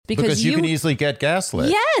Because you can easily get gaslit.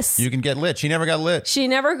 Yes. You can get lit. She never got lit. She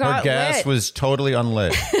never got Her gas lit. was totally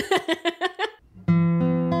unlit.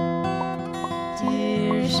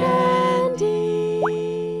 Dear Shandy.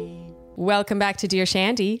 Welcome back to Dear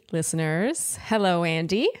Shandy, listeners. Hello,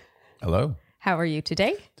 Andy. Hello. How are you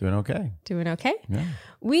today? Doing okay. Doing okay? Yeah.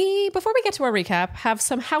 Before we get to our recap, have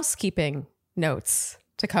some housekeeping notes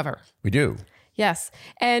to cover. We do. Yes.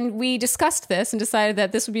 And we discussed this and decided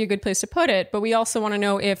that this would be a good place to put it, but we also want to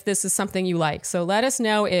know if this is something you like. So let us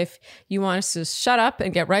know if you want us to shut up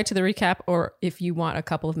and get right to the recap, or if you want a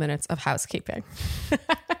couple of minutes of housekeeping.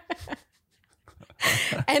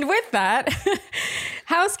 And with that,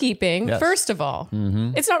 housekeeping, yes. First of all,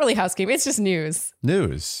 It's not really housekeeping, it's just news.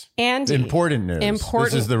 News. Andy. Important news.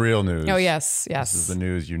 This is the real news. Oh, yes, yes. This is the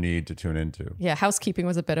news you need to tune into. Yeah, housekeeping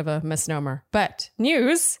was a bit of a misnomer. But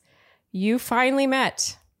news, you finally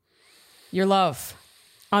met your love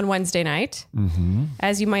on Wednesday night. Mm-hmm.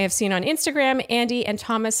 As you might have seen on Instagram, Andy and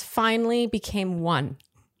Thomas finally became one.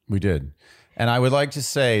 We did. And I would like to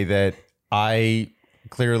say that I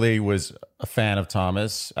clearly was a fan of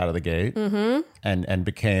Thomas out of the gate, and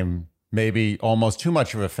became maybe almost too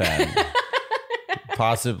much of a fan,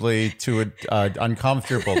 possibly to an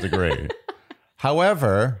uncomfortable degree.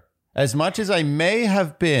 However, as much as I may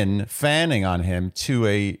have been fanning on him to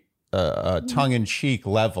a tongue-in-cheek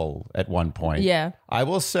level at one point, Yeah. I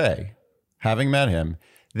will say, having met him,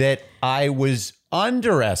 that I was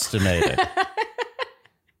underestimating.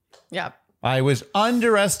 Yeah. I was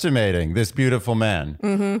underestimating this beautiful man.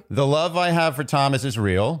 Mm-hmm. The love I have for Thomas is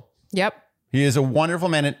real. Yep. He is a wonderful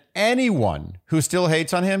man, and anyone who still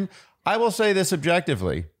hates on him, I will say this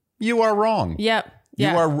objectively, you are wrong. Yep.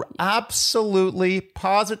 Yeah. You are absolutely,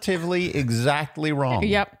 positively, exactly wrong.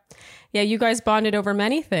 Yep. Yeah, you guys bonded over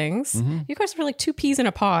many things. You guys were like two peas in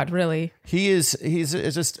a pod, really. He's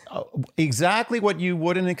just exactly what you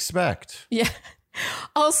wouldn't expect. Yeah.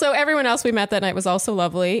 Also, everyone else we met that night was also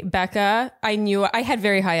lovely. Becca, I had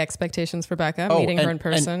very high expectations for Becca, meeting her in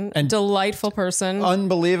person. and delightful person.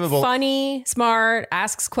 Unbelievable. Funny, smart,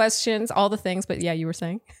 asks questions, all the things. But yeah, you were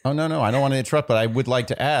saying? Oh, no. I don't want to interrupt, but I would like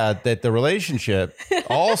to add that the relationship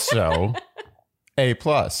also A+.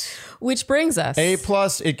 Which brings us. A+,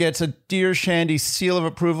 it gets a Dear Shandy seal of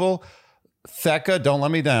approval. Thecca, don't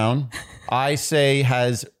let me down. I say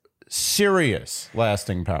has serious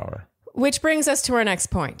lasting power. Which brings us to our next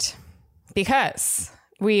point. Because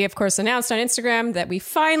we, of course, announced on Instagram that we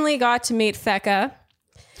finally got to meet Thecca.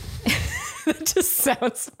 That just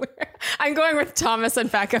sounds weird. I'm going with Thomas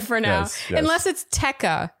and Becca for now. Yes. Unless it's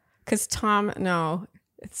Tekka. Because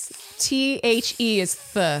it's T-H-E is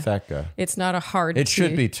the. Thecca. It's not a hard It T.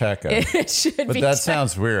 should be Tekka. It should but be that Tekka.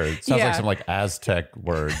 sounds weird. It sounds Yeah. like some like Aztec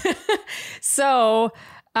word. So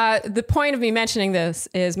the point of me mentioning this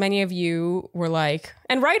is many of you were like,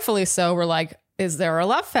 and rightfully so, were like, is there a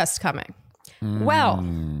love fest coming? Well,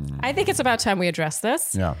 I think it's about time we address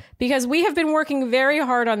this. Yeah. Because we have been working very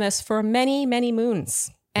hard on this for many, many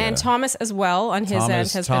moons. And Thomas as well on his end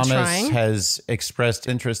has been trying. Thomas has expressed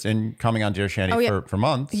interest in coming on Dear Shandy for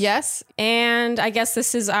months. Yes. And I guess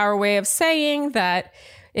this is our way of saying that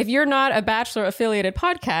if you're not a Bachelor affiliated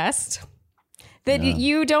podcast, that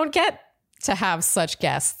you don't get to have such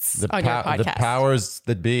guests on your podcast. The powers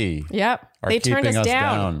that be are turned us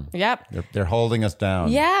down. Yep. They're holding us down.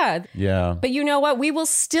 Yeah. Yeah. But you know what? We will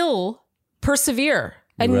still persevere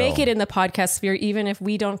and make it in the podcast sphere, even if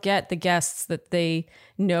we don't get the guests that they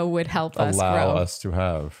know would help us allow grow. us to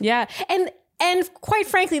have. Yeah. And quite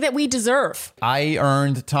frankly, that we deserve. I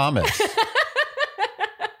earned Thomas.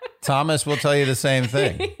 Thomas will tell you the same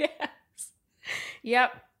thing. Yes.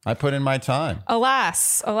 Yep. I put in my time.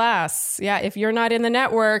 Alas. Yeah. If you're not in the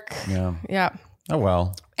network. Yeah. Yeah. Oh,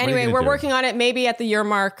 well. Anyway, we're working on it maybe at the year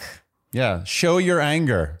mark. Yeah. Show your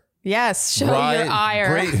anger. Yes. Show your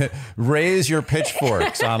ire. Raise your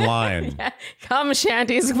pitchforks online. Yeah. Come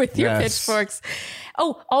shanties with your pitchforks.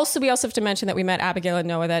 Oh, we also have to mention that we met Abigail and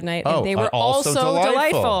Noah that night, and they were also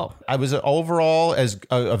delightful. I was overall as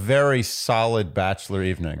a very solid Bachelor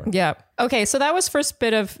evening. Yeah. Okay, so that was first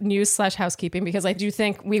bit of news / housekeeping, because I do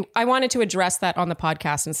think I wanted to address that on the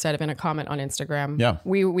podcast instead of in a comment on Instagram. Yeah.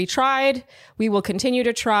 We tried, we will continue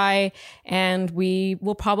to try, and we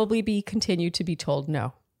will probably continue to be told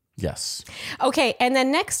no. Yes. Okay, and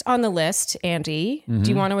then next on the list, Andy, do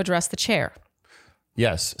you want to address the chair?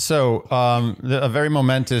 Yes. So a very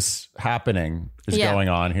momentous happening is going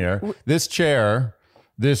on here. This chair,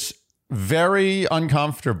 this very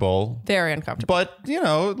uncomfortable, but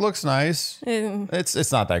it looks nice.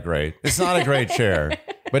 It's not that great. It's not a great chair,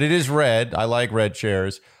 but it is red. I like red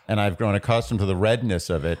chairs, and I've grown accustomed to the redness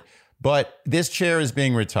of it. But this chair is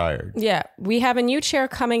being retired. Yeah. We have a new chair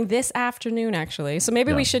coming this afternoon, actually. So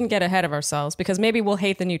maybe we shouldn't get ahead of ourselves because maybe we'll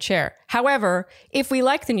hate the new chair. However, if we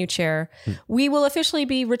like the new chair, we will officially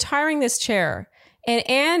be retiring this chair. And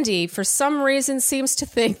Andy, for some reason, seems to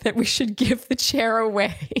think that we should give the chair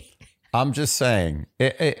away. I'm just saying,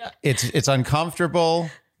 it's uncomfortable.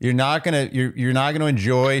 You're not gonna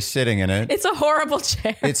enjoy sitting in it. It's a horrible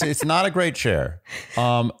chair. It's not a great chair,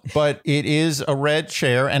 but it is a red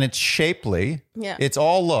chair and it's shapely. Yeah, it's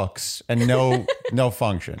all looks and no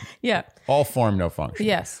function. Yeah, all form, no function.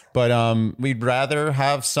 Yes, but we'd rather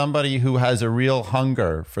have somebody who has a real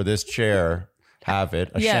hunger for this chair have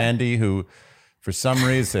it. Shandy who, for some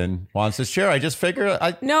reason, wants this chair. I just figure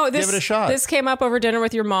I'd give it a shot. This came up over dinner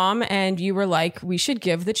with your mom, and you were like, we should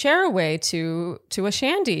give the chair away to a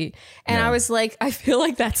Shandy. And I was like, I feel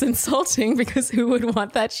like that's insulting because who would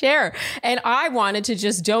want that chair? And I wanted to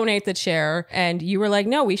just donate the chair. And you were like,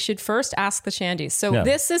 no, we should first ask the Shandys. So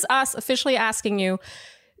this is us officially asking you,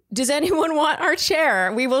 does anyone want our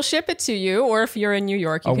chair? We will ship it to you. Or if you're in New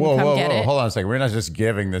York, you can come get it. Hold on a second. We're not just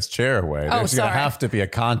giving this chair away. There's going to have to be a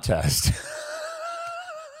contest.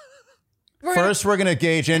 First, we're going to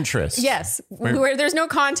gauge interest. Yes. There's no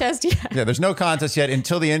contest yet. Yeah, there's no contest yet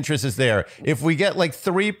until the interest is there. If we get like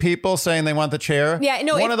 3 people saying they want the chair,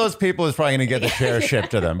 one of those people is probably going to get the chair shipped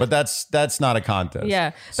to them. But that's not a contest.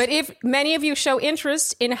 Yeah. But if many of you show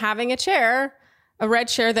interest in having a chair, a red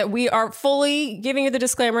chair that we are fully giving you the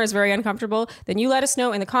disclaimer is very uncomfortable, then you let us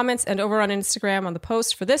know in the comments and over on Instagram on the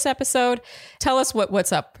post for this episode. Tell us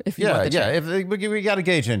what's up if you want the chair. If we got to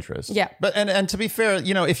gauge interest. Yeah. But and to be fair,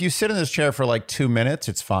 if you sit in this chair for like 2 minutes,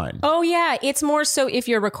 it's fine. Oh yeah, it's more so if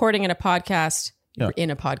you're recording a podcast. Right.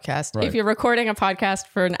 If you're recording a podcast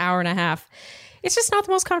for an hour and a half, it's just not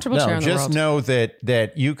the most comfortable chair in the world. Just know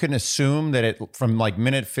that you can assume that from like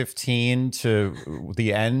minute 15 to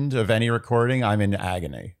the end of any recording, I'm in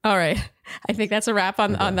agony. All right. I think that's a wrap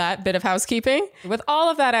on that bit of housekeeping. With all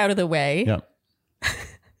of that out of the way,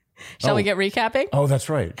 shall we get recapping? Oh, that's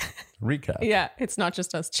right. Recap. Yeah, it's not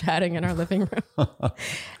just us chatting in our living room.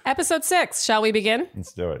 Episode 6, shall we begin?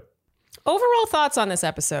 Let's do it. Overall thoughts on this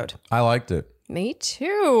episode? I liked it. Me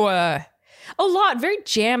too. A lot. Very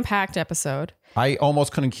jam-packed episode. I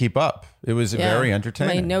almost couldn't keep up. It was very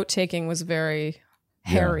entertaining. My note-taking was very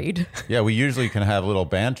harried. Yeah, we usually can have a little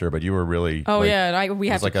banter, but you were really... Oh, we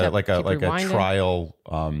have to like a trial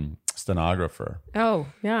stenographer. Oh,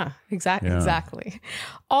 yeah, exactly.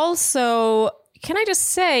 Also, can I just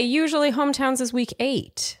say, usually Hometowns is week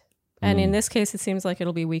 8. And in this case, it seems like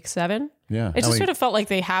it'll be week 7. Yeah. It just sort of felt like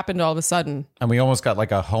they happened all of a sudden. And we almost got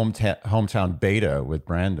like a hometown beta with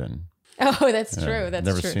Brandon. Oh, that's true. That's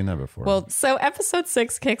never true. Seen that before. Well, so episode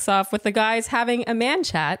 6 kicks off with the guys having a man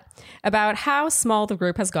chat about how small the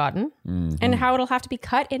group has gotten and how it'll have to be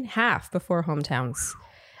cut in half before Hometowns.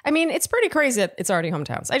 I mean, it's pretty crazy that it's already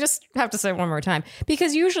Hometowns. I just have to say it one more time,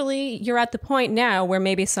 because usually you're at the point now where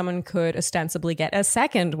maybe someone could ostensibly get a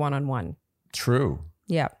second one-on-one. True.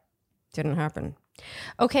 Yeah. Didn't happen.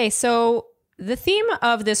 Okay, so the theme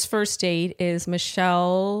of this first date is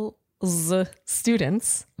Michelle's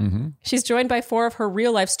students. Mm-hmm. She's joined by 4 of her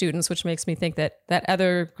real life students, which makes me think that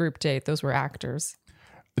other group date, those were actors.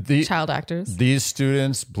 Child actors. These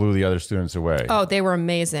students blew the other students away. Oh, they were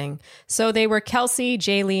amazing. So they were Kelsey,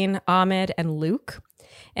 Jaylene, Ahmed, and Luke.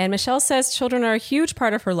 And Michelle says children are a huge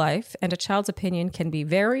part of her life, and a child's opinion can be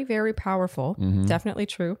very, very powerful. Mm-hmm. Definitely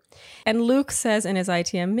true. And Luke says in his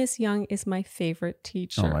ITM, Miss Young is my favorite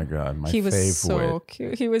teacher. Oh my God, my favorite. He was so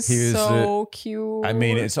cute. He was so cute. I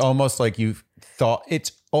mean, it's almost like you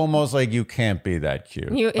can't be that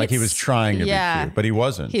cute. Like he was trying to be cute, but he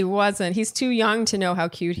wasn't. He wasn't. He's too young to know how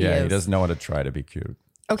cute he is. Yeah, he doesn't know how to try to be cute.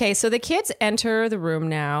 Okay, so the kids enter the room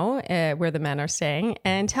now where the men are staying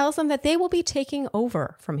and tells them that they will be taking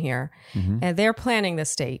over from here. Mm-hmm. And they're planning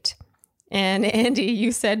this date. And Andy,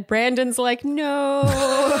 you said Brandon's like, no.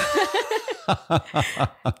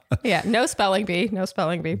 Yeah, no spelling bee. No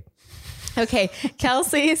spelling bee. Okay,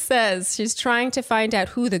 Kelsey says she's trying to find out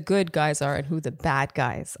who the good guys are and who the bad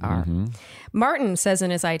guys are. Mm-hmm. Martin says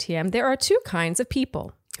in his ITM, there are 2 kinds of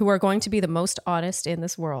people who are going to be the most honest in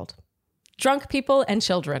this world. Drunk people and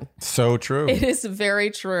children. So true. It is very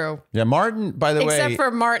true. Yeah, Martin, by the way... Except for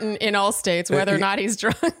Martin in all states, whether or not he's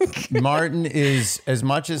drunk. Martin is, as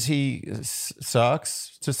much as he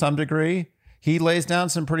sucks to some degree, he lays down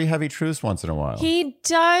some pretty heavy truths once in a while. He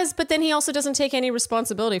does, but then he also doesn't take any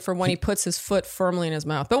responsibility for when he puts his foot firmly in his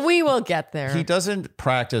mouth. But we will get there. He doesn't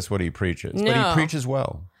practice what he preaches, but he preaches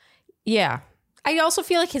well. Yeah. I also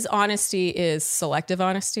feel like his honesty is selective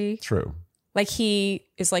honesty. True. Like he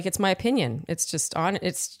is like, it's my opinion. It's just I'm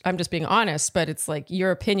just being honest, but it's like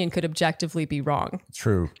your opinion could objectively be wrong.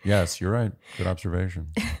 True. Yes, you're right. Good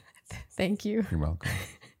observation. Thank you. You're welcome.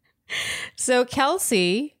 So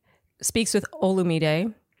Kelsey speaks with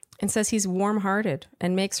Olumide and says he's warm-hearted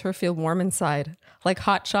and makes her feel warm inside, like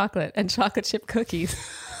hot chocolate and chocolate chip cookies.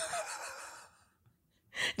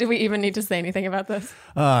 Do we even need to say anything about this?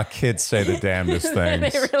 Kids say the damnedest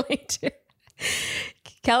things. They really do.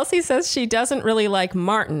 Kelsey says she doesn't really like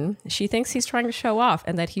Martin. She thinks he's trying to show off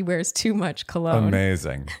and that he wears too much cologne.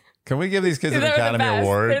 Amazing. Can we give these kids an They're Academy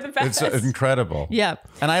Award? They're the best. It's incredible. Yeah.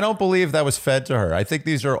 And I don't believe that was fed to her. I think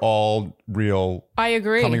these are all real. I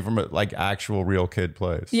agree. Coming from like actual real kid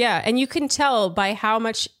plays. Yeah. And you can tell by how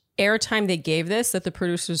much airtime they gave this that the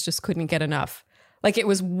producers just couldn't get enough. Like it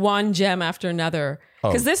was one gem after another.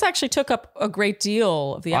 Because this actually took up a great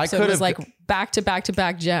deal of the episode. It was like back to back to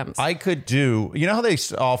back gems. I could do, you know how they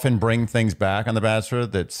often bring things back on The Bachelor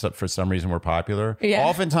that for some reason were popular? Yeah.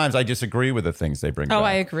 Oftentimes I disagree with the things they bring back. Oh,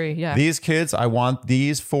 I agree. Yeah. These kids, I want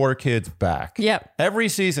these 4 kids back. Yep. Every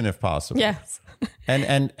season if possible. Yes.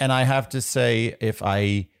 and I have to say, if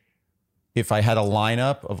I had a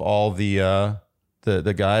lineup of all the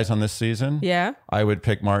guys on this season, yeah, I would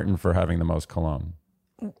pick Martin for having the most cologne.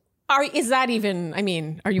 Is that even, I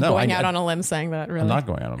mean, are you going out on a limb saying that, really? I'm not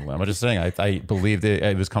going out on a limb. I'm just saying I believed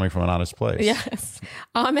it was coming from an honest place. Yes.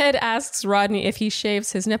 Ahmed asks Rodney if he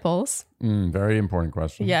shaves his nipples. Very important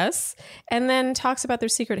question. Yes. And then talks about their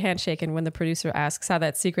secret handshake. And when the producer asks how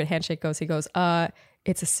that secret handshake goes, he goes,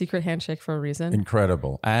 it's a secret handshake for a reason.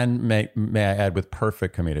 Incredible. And may I add, with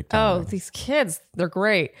perfect comedic timing. Oh, these kids, they're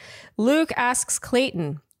great. Luke asks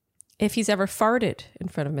Clayton if he's ever farted in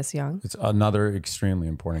front of Miss Young. It's another extremely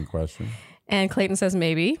important question. And Clayton says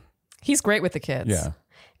maybe. He's great with the kids. Yeah.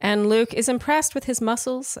 And Luke is impressed with his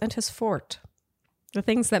muscles and his fort, the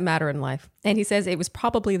things that matter in life. And he says it was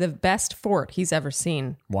probably the best fort he's ever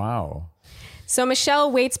seen. Wow. So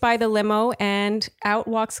Michelle waits by the limo and out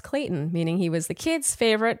walks Clayton, meaning he was the kids'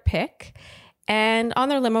 favorite pick. And on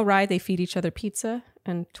their limo ride, they feed each other pizza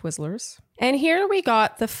and Twizzlers. And here we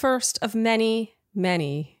got the first of many,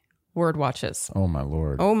 many word watches. Oh, my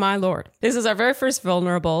Lord. Oh, my Lord. This is our very first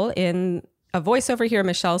vulnerable. In a voiceover here,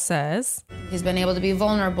 Michelle says, he's been able to be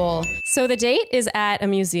vulnerable. So the date is at a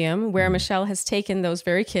museum where Michelle has taken those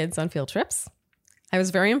very kids on field trips. I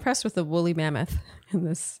was very impressed with the woolly mammoth in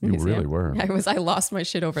this museum. You really were. I lost my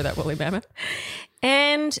shit over that woolly mammoth.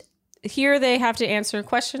 And here they have to answer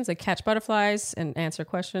questions. They catch butterflies and answer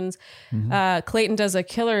questions. Clayton does a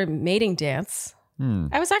killer mating dance.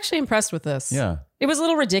 I was actually impressed with this. Yeah. It was a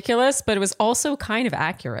little ridiculous, but it was also kind of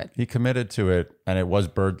accurate. He committed to it, and it was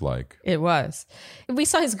bird-like. It was. We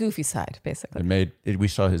saw his goofy side, basically. We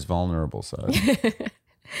saw his vulnerable side.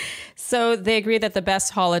 So they agreed that the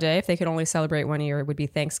best holiday, if they could only celebrate one year, would be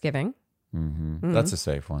Thanksgiving. That's a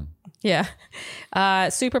safe one. Yeah.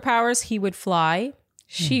 Superpowers, he would fly.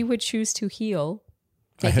 She would choose to heal.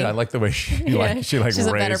 I like the way she she's raises.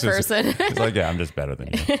 a better person. She's like, yeah, I'm just better than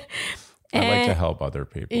you. I like to help other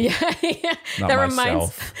people. Yeah. Not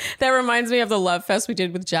myself. That reminds me of the Love Fest we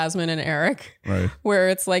did with Jasmine and Eric. Right. Where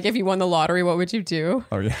it's like, if you won the lottery, what would you do?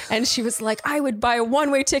 Oh, yeah. And she was like, I would buy a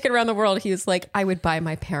one-way ticket around the world. He was like, I would buy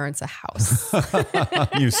my parents a house.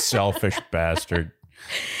 You selfish bastard.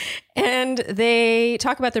 And they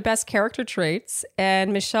talk about their best character traits.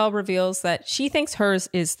 And Michelle reveals that she thinks hers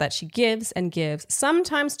is that she gives and gives,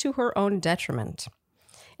 sometimes to her own detriment.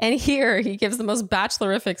 And here he gives the most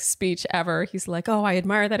bachelorific speech ever. He's like, oh, I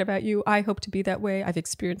admire that about you. I hope to be that way. I've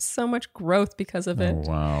experienced so much growth because of it. Oh,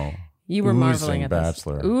 wow. You were marveling at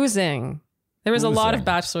Bachelor. this. Oozing. There was a lot of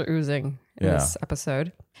Bachelor oozing in this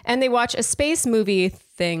episode. And they watch a space movie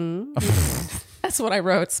thing. That's what I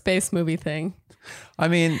wrote, space movie thing. I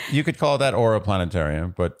mean, you could call that or a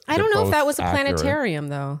planetarium, but I don't know if that was a planetarium,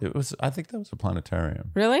 though. It was. I think that was a planetarium.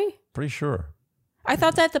 Really? Pretty sure. I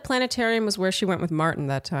thought that the planetarium was where she went with Martin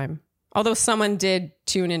that time. Although someone did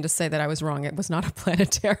tune in to say that I was wrong. It was not a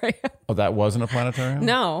planetarium. Oh, that wasn't a planetarium?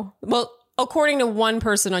 No. Well, according to one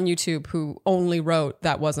person on YouTube who only wrote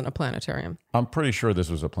that wasn't a planetarium. I'm pretty sure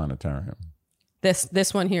this was a planetarium.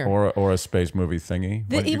 This one here. Or a space movie thingy.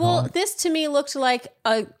 This to me looked like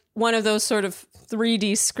one of those sort of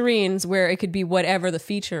 3D screens where it could be whatever the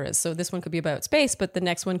feature is. So this one could be about space, but the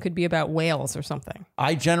next one could be about whales or something.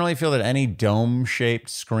 I generally feel that any dome-shaped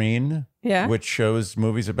screen which shows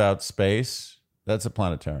movies about space, that's a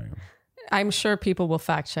planetarium. I'm sure people will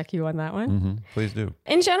fact check you on that one. Please do.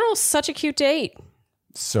 In general, such a cute date.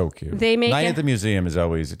 So cute. They make Night at the museum is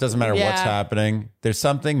always, it doesn't matter what's happening. There's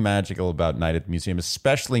something magical about Night at the museum,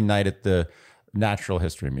 especially Night at the Natural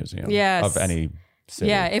History Museum of any city.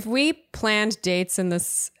 Yeah, if we planned dates in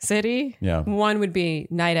this city, one would be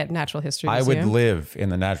night at Natural History Museum. I would live in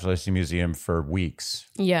the Natural History Museum for weeks.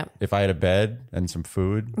 Yeah. If I had a bed and some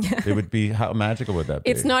food, it would be, how magical would that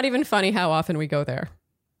be? It's not even funny how often we go there.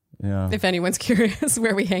 Yeah. If anyone's curious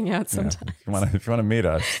where we hang out sometimes. Yeah. If you want to meet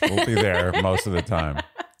us, we'll be there most of the time.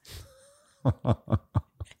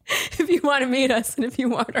 If you want to meet us and if you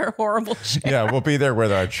want our horrible chair. Yeah, we'll be there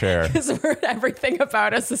with our chair. Because everything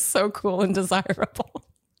about us is so cool and desirable.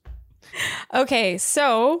 Okay,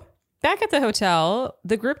 so back at the hotel,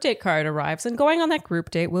 the group date card arrives, and going on that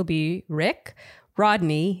group date will be Rick,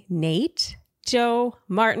 Rodney, Nate, Joe,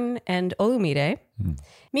 Martin, and Olumide.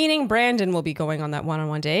 Meaning Brandon will be going on that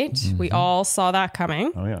one-on-one date. We all saw that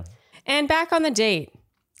coming. Oh, yeah. And back on the date,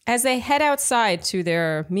 as they head outside to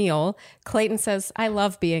their meal, Clayton says, I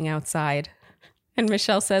love being outside. And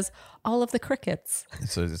Michelle says, all of the crickets.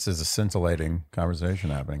 So this is a scintillating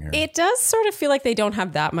conversation happening here. It does sort of feel like they don't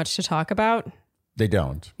have that much to talk about. They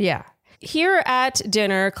don't. Yeah. Here at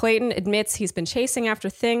dinner, Clayton admits he's been chasing after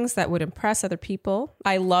things that would impress other people.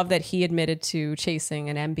 I love that he admitted to chasing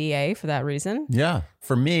an MBA for that reason. Yeah.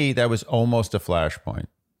 For me, that was almost a flashpoint.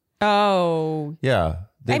 Oh. Yeah.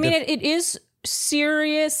 It is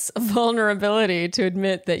serious vulnerability to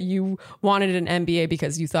admit that you wanted an MBA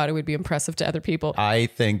because you thought it would be impressive to other people. I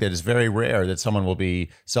think that it's very rare that someone will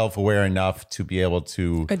be self-aware enough to be able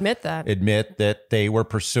to admit that they were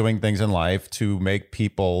pursuing things in life to make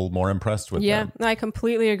people more impressed with them. Yeah, I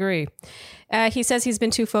completely agree. He says he's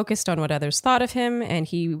been too focused on what others thought of him, and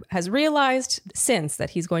he has realized since that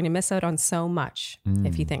he's going to miss out on so much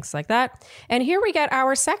if he thinks like that. And here we get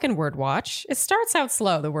our second word watch. It starts out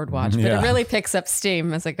slow, the word watch, but it really picks up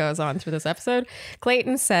steam as it goes on through this episode.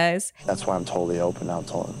 Clayton says, that's why I'm totally open now,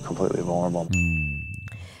 completely vulnerable.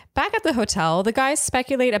 Back at the hotel, the guys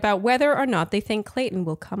speculate about whether or not they think Clayton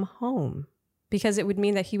will come home, because it would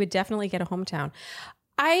mean that he would definitely get a hometown.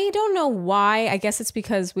 I don't know why. I guess it's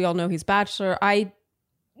because we all know he's Bachelor.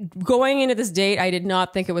 Going into this date, I did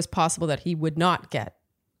not think it was possible that he would not get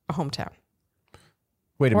a hometown.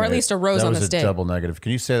 Wait a minute. Or at least a rose on this date. That was a double negative.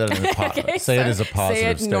 Can you say that in Okay, say it as a positive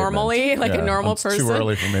statement? Say it normally, like a normal person. It's too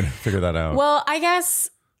early for me to figure that out. Well, I guess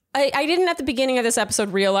I didn't at the beginning of this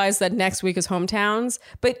episode realize that next week is hometowns.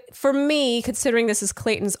 But for me, considering this is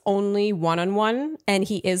Clayton's only one-on-one and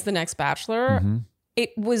he is the next Bachelor,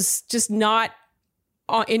 it was just not...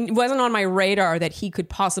 It wasn't on my radar that he could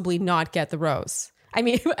possibly not get the rose. I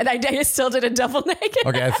mean, I still did a double negative.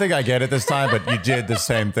 Okay, I think I get it this time, but you did the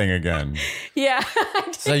same thing again. Yeah.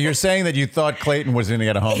 So you're saying that you thought Clayton was going to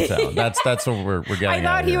get a hometown. That's what we're getting at. I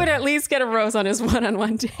thought he would at least get a rose on his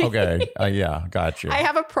one-on-one date. Okay. Yeah, got you. I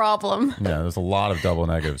have a problem. Yeah, there's a lot of double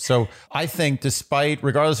negatives. So I think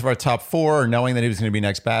regardless of our top four, or knowing that he was going to be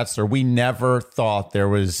next Bachelor, we never thought there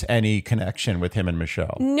was any connection with him and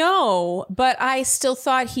Michelle. No, but I still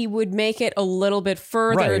thought he would make it a little bit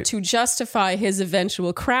further to justify his eventual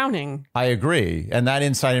crowning. I agree. And that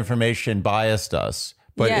inside information biased us.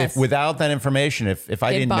 But if without that information, if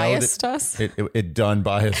I didn't know that it done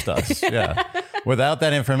biased us. Yeah. Without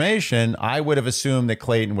that information, I would have assumed that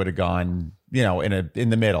Clayton would have gone, in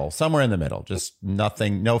the middle, somewhere in the middle, just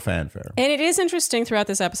nothing, no fanfare. And it is interesting throughout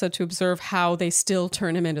this episode to observe how they still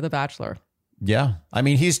turn him into the Bachelor. Yeah. I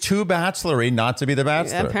mean, he's too Bachelor-y not to be the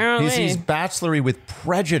Bachelor. Apparently. He's Bachelor-y with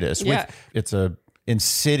prejudice. Yeah. It's a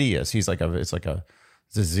insidious. It's like a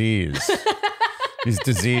disease. He's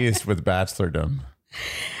diseased with bachelordom.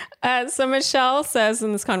 So Michelle says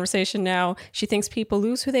in this conversation now, she thinks people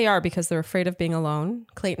lose who they are because they're afraid of being alone.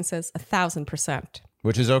 Clayton says 1,000%.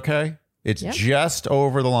 Which is okay. It's just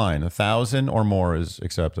over the line. 1,000 or more is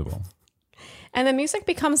acceptable. And the music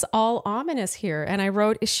becomes all ominous here. And I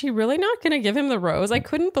wrote, is she really not going to give him the rose? I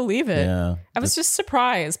couldn't believe it. Yeah. I was just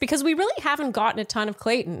surprised because we really haven't gotten a ton of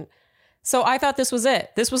Clayton. So I thought this was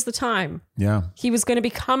it. This was the time. Yeah. He was going to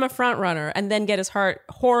become a front runner and then get his heart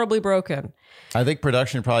horribly broken. I think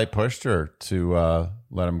production probably pushed her to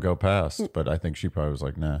let him go past, but I think she probably was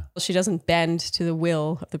like, nah. She doesn't bend to the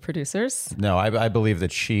will of the producers. No, I believe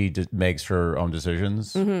that she makes her own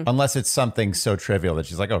decisions, unless it's something so trivial that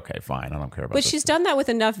she's like, okay, fine, I don't care about this. But she's done that with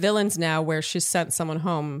enough villains now where she's sent someone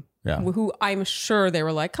home who I'm sure they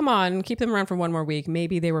were like, come on, keep them around for one more week.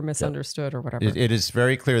 Maybe they were misunderstood or whatever. It is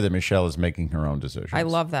very clear that Michelle is making her own decisions. I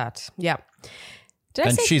love that. Yeah.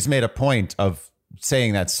 She's made a point of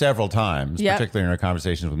saying that several times, particularly in her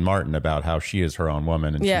conversations with Martin about how she is her own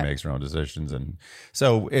woman and she makes her own decisions. And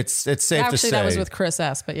so it's safe to say. Actually, that was with Chris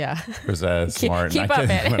S., but Chris S., Martin. Keep up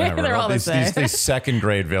it. They're all the same. These second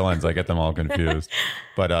grade villains, I get them all confused.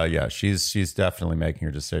 But she's definitely making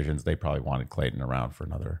her decisions. They probably wanted Clayton around for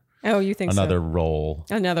another Oh, you think Another role.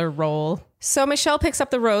 Another role. So Michelle picks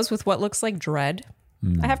up the rose with what looks like dread.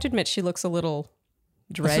 I have to admit, she looks a little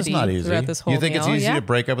dready throughout this whole You think meal. it's easy to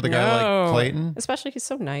break up with a guy like Clayton? Especially he's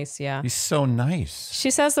so nice, yeah. He's so nice.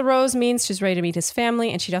 She says the rose means she's ready to meet his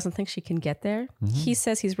family and she doesn't think she can get there. He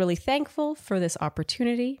says he's really thankful for this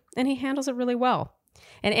opportunity and he handles it really well.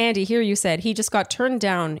 And Andy, here you said he just got turned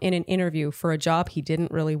down in an interview for a job he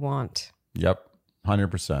didn't really want. Yep,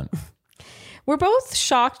 100%. We're both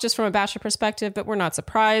shocked just from a Bachelor perspective, but we're not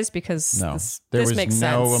surprised because there this was makes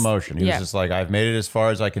no sense. emotion. He was just like, I've made it as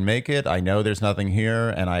far as I can make it. I know there's nothing here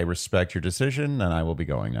and I respect your decision and I will be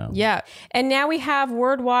going now. Yeah. And now we have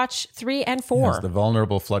Word Watch 3 and 4. Yes, the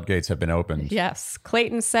vulnerable floodgates have been opened. Yes.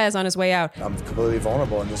 Clayton says on his way out, I'm completely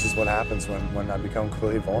vulnerable, and this is what happens when I become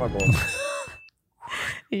completely vulnerable.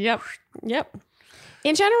 Yep.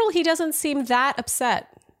 In general, he doesn't seem that upset.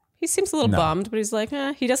 He seems a little bummed, but he's like,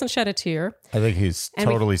 he doesn't shed a tear. I think he's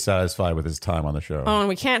totally satisfied with his time on the show. Oh, and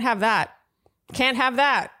we can't have that. Can't have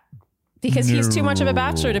that. Because he's too much of a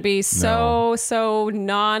bachelor to be so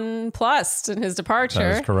nonplussed in his departure.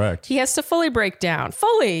 That is correct. He has to fully break down.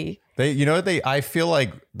 Fully. I feel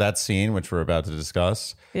like that scene, which we're about to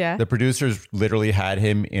discuss, the producers literally had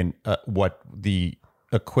him in what the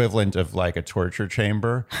equivalent of like a torture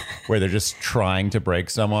chamber where they're just trying to break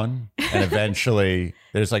someone. And eventually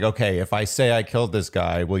they're just like, okay, if I say I killed this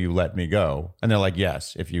guy, will you let me go? And they're like,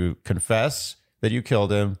 yes, if you confess that you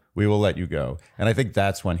killed him, we will let you go. And I think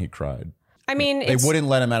that's when he cried. I mean, they wouldn't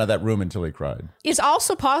let him out of that room until he cried. It's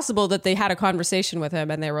also possible that they had a conversation with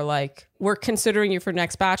him and they were like, we're considering you for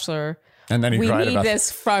next Bachelor. And then he cried We need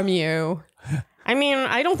this from you. I mean,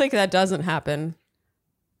 I don't think that doesn't happen.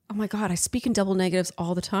 Oh my God, I speak in double negatives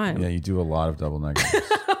all the time. Yeah, you do a lot of double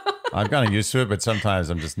negatives. I'm kind of used to it, but sometimes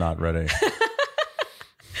I'm just not ready.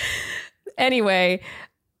 Anyway,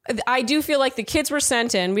 I do feel like the kids were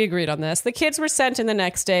sent in. We agreed on this. The kids were sent in the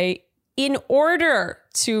next day in order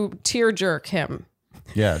to tear jerk him.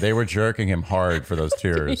 Yeah, they were jerking him hard for those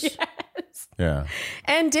tears. Yes. Yeah.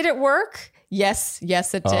 And did it work? Yes,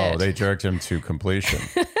 it did. Oh, they jerked him to completion.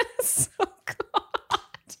 So God.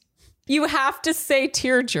 You have to say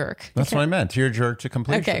tear jerk. That's what I meant. Tear jerk to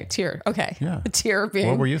completion. Okay, tear. Okay. Yeah. The tear being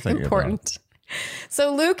what were you thinking important. About?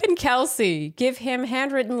 So Luke and Kelsey give him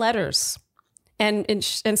handwritten letters and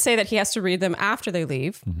say that he has to read them after they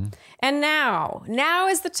leave. Mm-hmm. And now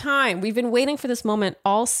is the time. We've been waiting for this moment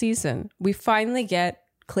all season. We finally get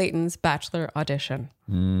Clayton's Bachelor audition.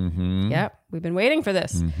 Mm-hmm. Yep, we've been waiting for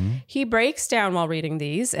this. Mm-hmm. He breaks down while reading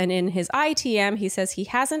these, and in his ITM, he says he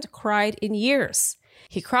hasn't cried in years.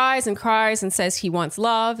 He cries and says he wants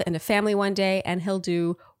love and a family one day, and he'll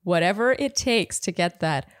do whatever it takes to get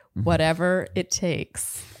that, whatever it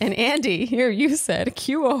takes. And Andy, here you said,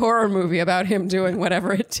 cue a horror movie about him doing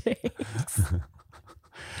whatever it takes.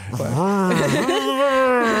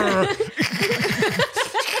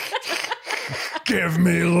 Give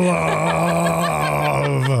me love.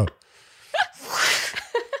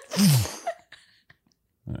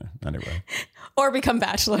 Anyway. Or become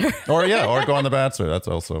Bachelor. or go on The Bachelor. That's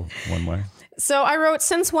also one way. So I wrote,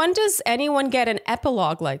 since when does anyone get an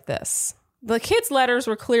epilogue like this? The kids' letters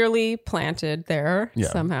were clearly planted there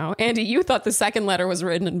somehow. Andy, you thought the second letter was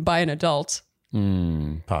written by an adult.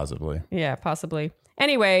 Possibly. Yeah, possibly.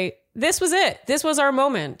 Anyway, this was it. This was our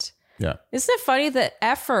moment. Yeah. Isn't it funny the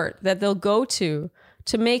effort that they'll go to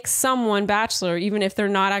make someone Bachelor, even if they're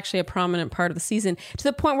not actually a prominent part of the season, to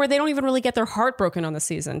the point where they don't even really get their heart broken on the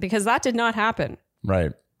season, because that did not happen.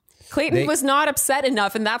 Right. Clayton was not upset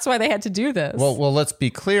enough, and that's why they had to do this. Well, let's be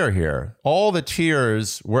clear here. All the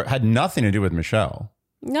tears had nothing to do with Michelle.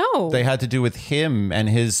 No. They had to do with him and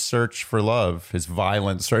his search for love, his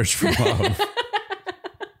violent search for love.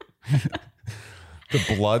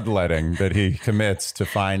 The bloodletting that he commits to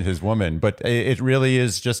find his woman. But it really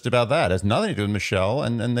is just about that. It has nothing to do with Michelle,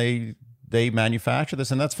 and they manufacture this,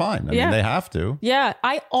 and that's fine. I mean, they have to. Yeah,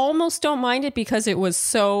 I almost don't mind it because it was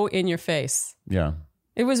so in your face. Yeah.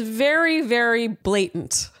 It was very, very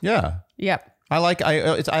blatant. Yeah. Yep.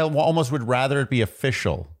 I almost would rather it be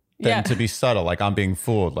official than to be subtle. Like, I'm being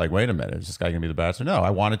fooled. Like, wait a minute, is this guy going to be the Bachelor? No, I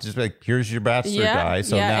want it to just be like, here's your Bachelor guy.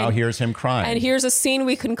 So now here's him crying. And here's a scene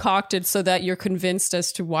we concocted so that you're convinced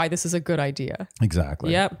as to why this is a good idea.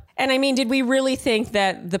 Exactly. Yep. And I mean, did we really think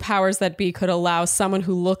that the powers that be could allow someone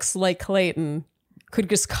who looks like Clayton could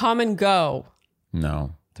just come and go?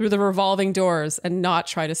 No. Through the revolving doors and not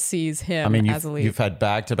try to seize him as a lead. You've had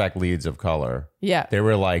back-to-back leads of color. Yeah. They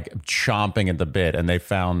were like chomping at the bit, and they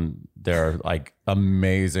found their like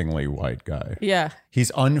amazingly white guy. Yeah.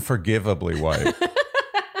 He's unforgivably white.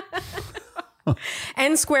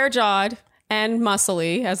 And square-jawed and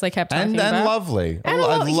muscly, as they kept talking about. And lovely. A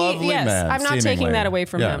lovely man. I'm not taking that away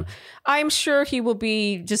from him. I'm sure he will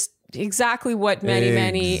be just exactly what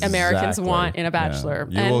many Americans want in a bachelor.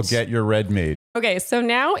 Yeah. You will get your red meat. Okay, so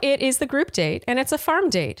now it is the group date, and it's a farm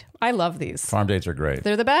date. I love these. Farm dates are great.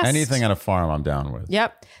 They're the best. Anything on a farm, I'm down with.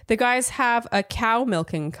 Yep. The guys have a cow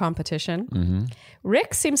milking competition. Mm-hmm.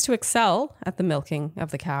 Rick seems to excel at the milking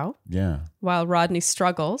of the cow. Yeah. While Rodney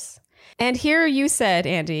struggles. And here you said,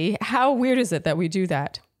 Andy, how weird is it that we do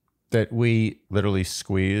that? That we literally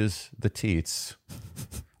squeeze the teats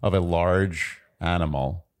of a large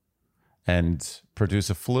animal and produce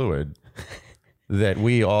a fluid that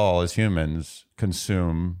we all as humans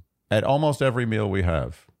consume at almost every meal we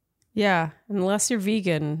have. Yeah, unless you're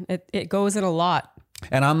vegan, it goes in a lot.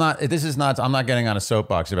 And I'm not getting on a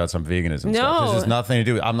soapbox about some veganism stuff. This has nothing to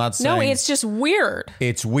do with, I'm not saying. No, it's just weird.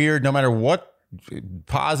 It's weird no matter what,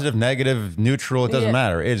 positive, negative, neutral, it doesn't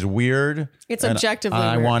matter. It's weird. It's objectively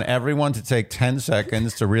weird. I want everyone to take 10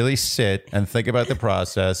 seconds to really sit and think about the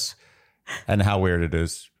process and how weird it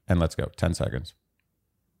is. And let's go. 10 seconds.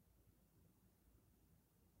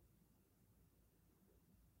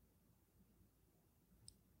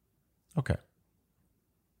 Okay.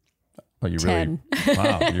 Oh, you 10. Really?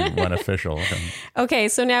 Wow, you went official. Okay,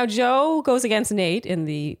 so now Joe goes against Nate in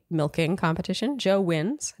the milking competition. Joe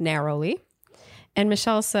wins narrowly. And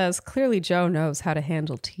Michelle says, clearly Joe knows how to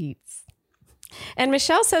handle teats. And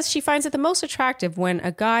Michelle says she finds it the most attractive when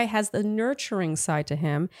a guy has the nurturing side to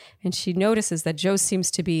him. And she notices that Joe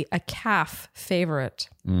seems to be a calf favorite.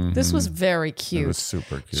 Mm-hmm. This was very cute. It was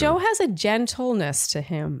super cute. Joe has a gentleness to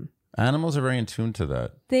him. Animals are very in tune to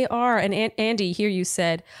that. They are. And Andy, here you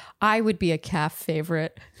said, I would be a calf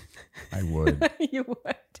favorite. I would. You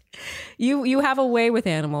would. You have a way with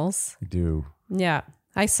animals. I do. Yeah.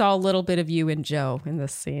 I saw a little bit of you and Joe in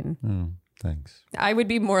this scene. Thanks. I would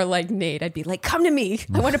be more like Nate. I'd be like, come to me.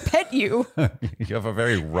 I want to pet you. You have a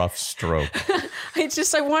very rough stroke.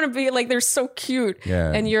 I want to be like, they're so cute.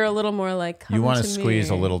 Yeah. And you're a little more like, come to me. You want to squeeze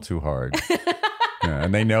a little too hard. Yeah,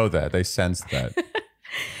 and they know that. They sense that.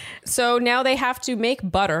 So now they have to make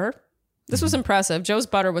butter. This was impressive. Joe's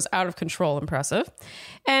butter was out of control impressive.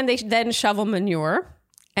 And they then shovel manure.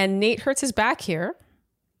 And Nate hurts his back here.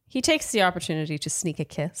 He takes the opportunity to sneak a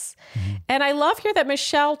kiss. Mm-hmm. And I love here that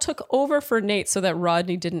Michelle took over for Nate so that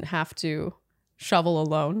Rodney didn't have to shovel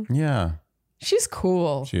alone. Yeah. She's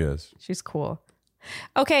cool. She is. She's cool.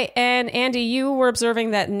 Okay, and Andy, you were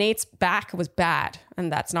observing that Nate's back was bad,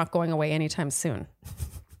 and that's not going away anytime soon.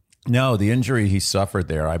 No, the injury he suffered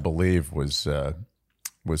there, I believe, was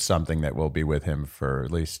something that will be with him for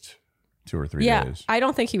at least 2 or 3 days. I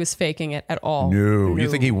don't think he was faking it at all. No. You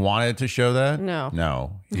think he wanted to show that?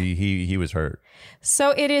 No. He was hurt.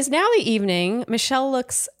 So it is now the evening. Michelle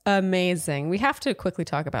looks amazing. We have to quickly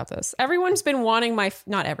talk about this. Everyone's been wanting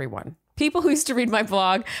not everyone. People who used to read my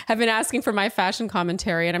blog have been asking for my fashion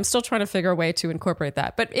commentary, and I'm still trying to figure a way to incorporate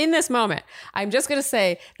that. But in this moment, I'm just going to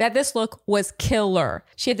say that this look was killer.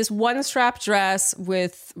 She had this one-strap dress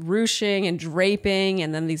with ruching and draping,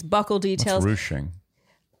 and then these buckle details. What's ruching?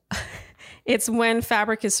 It's when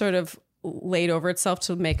fabric is sort of laid over itself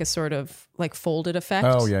to make a sort of like folded effect.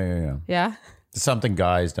 Oh, yeah. Yeah? Something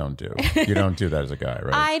guys don't do. You don't do that as a guy,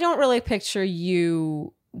 right? I don't really picture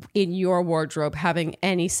you in your wardrobe having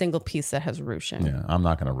any single piece that has ruching. Yeah, I'm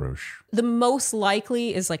not going to ruche. The most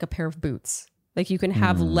likely is like a pair of boots. Like you can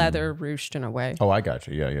have leather ruched in a way. Oh, I got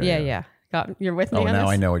you. Yeah. You're with me on now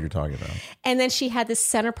this? I know what you're talking about. And then she had this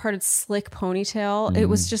center parted slick ponytail. It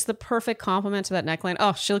was just the perfect compliment to that neckline.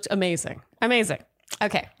 Oh, she looked amazing. Amazing.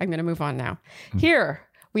 Okay, I'm going to move on now. Here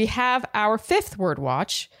we have our 5th word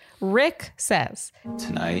watch. Rick says,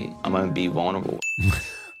 tonight, I'm going to be vulnerable.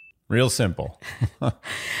 Real simple.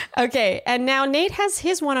 Okay, and now Nate has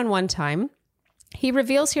his one-on-one time. He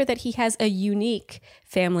reveals here that he has a unique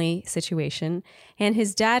family situation, and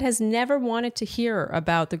his dad has never wanted to hear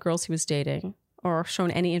about the girls he was dating or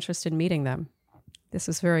shown any interest in meeting them. This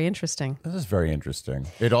is very interesting. This is very interesting.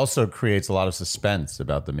 It also creates a lot of suspense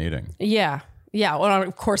about the meeting. Yeah. Well,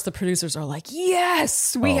 of course, the producers are like,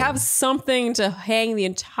 yes, we have something to hang the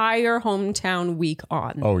entire hometown week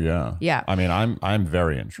on. Oh, yeah. Yeah. I mean, I'm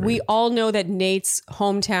very intrigued. We all know that Nate's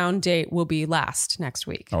hometown date will be last next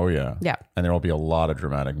week. Oh, yeah. Yeah. And there will be a lot of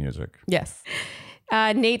dramatic music. Yes.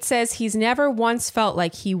 Nate says he's never once felt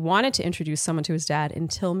like he wanted to introduce someone to his dad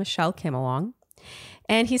until Michelle came along.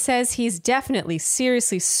 And he says he's definitely,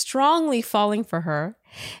 seriously, strongly falling for her.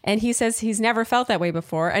 And he says he's never felt that way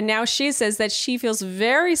before. And now she says that she feels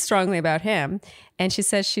very strongly about him. And she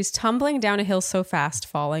says she's tumbling down a hill so fast,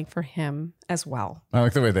 falling for him as well. I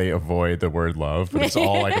like the way they avoid the word love, but it's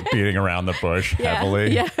all like beating around the bush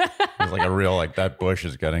heavily. Yeah. It's like a real, like that bush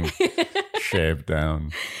is getting shaved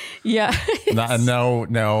down. Yeah.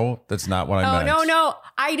 No, that's not what I meant. No.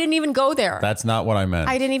 I didn't even go there. That's not what I meant.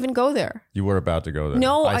 I didn't even go there. You were about to go there.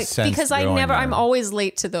 No, because I'm always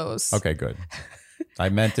late to those. Okay, good. I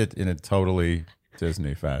meant it in a totally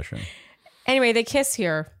Disney fashion. Anyway, they kiss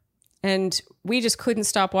here. And we just couldn't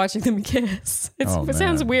stop watching them kiss. It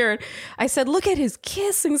sounds weird. I said, look at his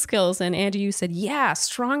kissing skills. And Andy, you said, yeah,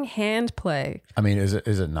 strong hand play. I mean, is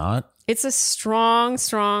it not? It's a strong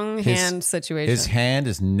hand situation. His hand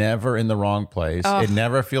is never in the wrong place. It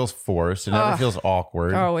never feels forced. It never feels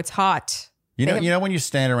awkward. Oh, it's hot. You know when you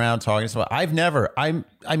stand around talking to someone,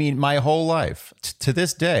 I mean, my whole life to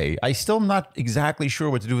this day, I still am not exactly sure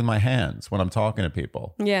what to do with my hands when I'm talking to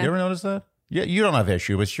people. Yeah. You ever notice that? Yeah, you don't have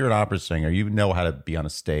issue, but you're an opera singer. You know how to be on a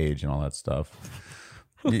stage and all that stuff.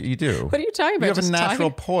 You do. What are you talking about? You have a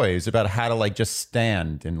natural poise about how to like just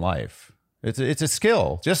stand in life. It's a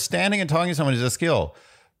skill. Just standing and talking to someone is a skill.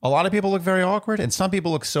 A lot of people look very awkward, and some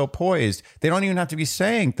people look so poised. They don't even have to be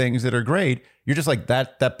saying things that are great. You're just like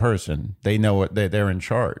that person. They know what they're in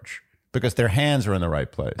charge because their hands are in the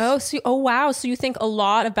right place. Oh, wow. So you think a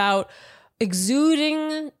lot about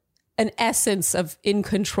exuding an essence of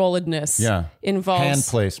incontrolledness involves hand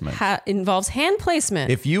placement. Involves hand placement.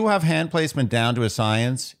 If you have hand placement down to a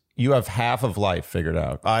science, you have half of life figured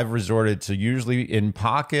out. I've resorted to usually in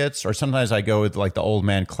pockets, or sometimes I go with like the old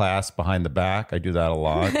man clasp behind the back. I do that a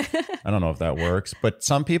lot. I don't know if that works, but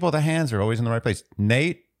some people, the hands are always in the right place.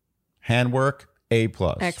 Nate, handwork, A+.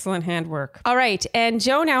 Excellent handwork. All right. And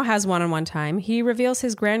Joe now has one-on-one time. He reveals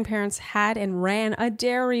his grandparents had and ran a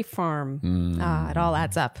dairy farm. It all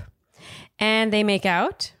adds up. And they make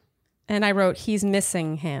out. And I wrote, he's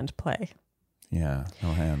missing hand play. Yeah,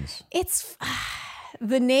 no hands. It's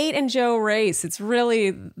the Nate and Joe race. It's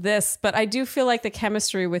really this. But I do feel like the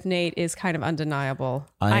chemistry with Nate is kind of undeniable.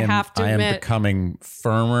 I have to admit. I am becoming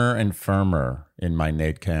firmer and firmer in my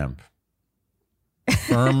Nate camp.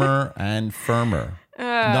 Firmer and firmer.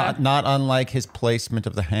 Not unlike his placement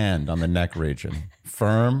of the hand on the neck region.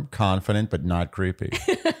 Firm, confident, but not creepy.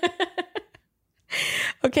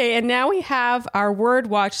 Okay, and now we have our word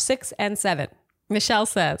watch 6 and 7. Michelle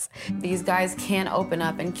says, these guys can open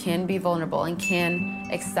up and can be vulnerable and can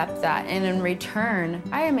accept that. And in return,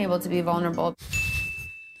 I am able to be vulnerable.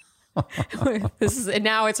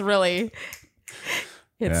 Now it's really,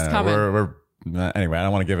 coming. Anyway, I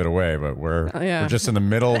don't want to give it away, but we're just in the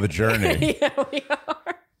middle of the journey. Yeah, we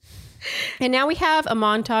are. And now we have a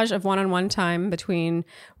montage of one-on-one time between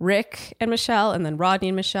Rick and Michelle, and then Rodney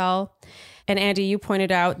and Michelle. And Andy, you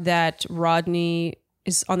pointed out that Rodney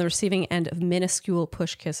is on the receiving end of minuscule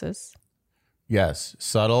push kisses. Yes,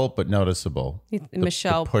 subtle but noticeable.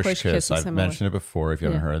 Michelle the push kiss. I've mentioned it before. If you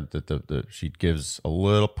haven't heard that, she gives a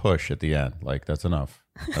little push at the end. Like, that's enough.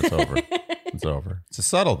 That's over. It's over. It's a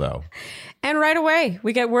subtle though. And right away,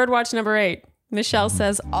 we get word watch number 8. Michelle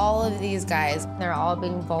says, all of these guys, they're all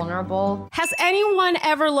being vulnerable. Has anyone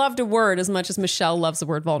ever loved a word as much as Michelle loves the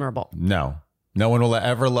word vulnerable? No. No one will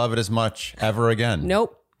ever love it as much ever again.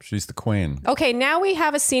 Nope. She's the queen. Okay, now we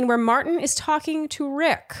have a scene where Martin is talking to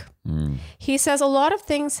Rick. He says a lot of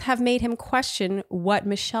things have made him question what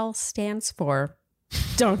Michelle stands for.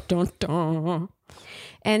 Dun, dun, dun.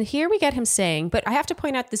 And here we get him saying, but I have to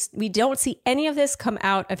point out this, we don't see any of this come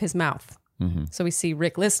out of his mouth. So we see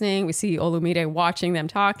Rick listening, we see Olumide watching them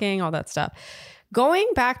talking, all that stuff. Going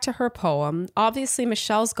back to her poem, obviously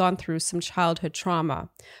Michelle's gone through some childhood trauma.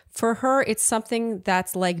 For her, it's something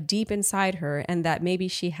that's like deep inside her and that maybe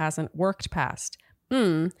she hasn't worked past.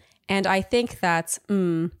 And I think that's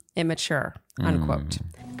immature, unquote.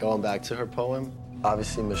 Going back to her poem,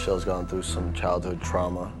 obviously Michelle's gone through some childhood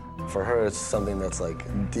trauma. For her, it's something that's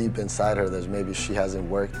like deep inside her that maybe she hasn't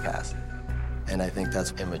worked past. And I think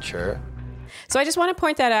that's immature. So I just want to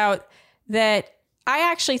point that out, that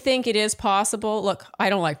I actually think it is possible. Look, I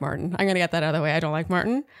don't like Martin. I'm going to get that out of the way. I don't like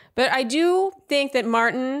Martin. But I do think that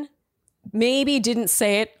Martin maybe didn't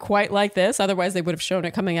say it quite like this. Otherwise, they would have shown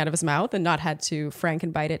it coming out of his mouth and not had to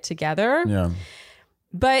frankenbite it together. Yeah.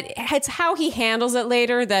 But it's how he handles it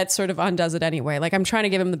later that sort of undoes it anyway. Like, I'm trying to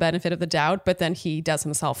give him the benefit of the doubt, but then he does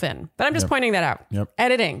himself in. But I'm just pointing that out.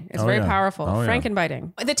 Editing is very powerful.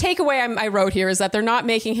 Frankenbiting. The takeaway I wrote here is that they're not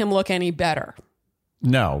making him look any better.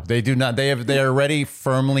 No, they do not. They are already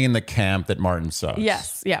firmly in the camp that Martin sucks.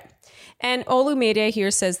 Yes, yeah. And Olumide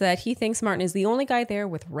here says that he thinks Martin is the only guy there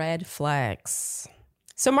with red flags.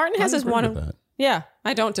 So Martin has his one. Yeah,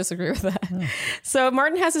 I don't disagree with that. So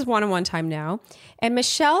Martin has his one-on-one time now, and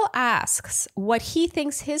Michelle asks what he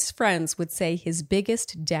thinks his friends would say his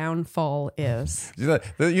biggest downfall is.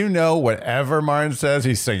 You know, whatever Martin says,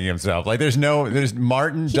 he's singing himself. Like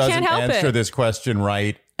Martin doesn't answer this question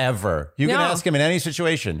right ever. You can ask him in any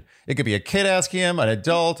situation. It could be a kid asking him, an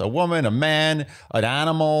adult, a woman, a man, an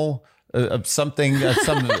animal, something,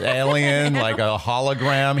 some alien, like a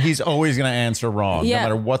hologram. He's always going to answer wrong, no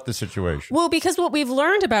matter what the situation. Well, because what we've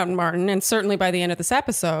learned about Martin, and certainly by the end of this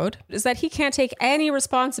episode, is that he can't take any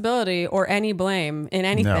responsibility or any blame in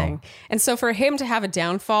anything. No. And so for him to have a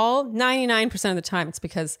downfall, 99% of the time, it's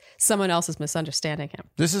because someone else is misunderstanding him.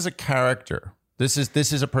 This is a character. This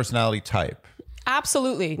is a personality type.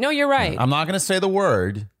 Absolutely. No, you're right. I'm not going to say the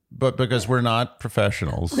word, but because we're not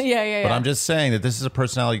professionals. Yeah. But I'm just saying that this is a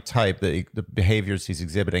personality type, the behaviors he's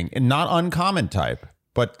exhibiting, and not uncommon type,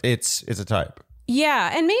 but it's a type.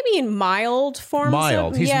 Yeah, and maybe in mild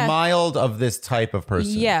forms. He's mild of this type of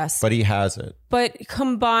person. Yes. But he has it. But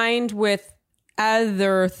combined with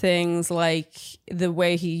other things like the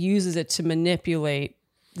way he uses it to manipulate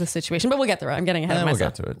the situation, but we'll get through it. I'm getting ahead of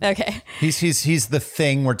myself. We'll get to it. Okay. He's the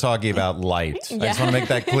thing we're talking about, light. I just want to make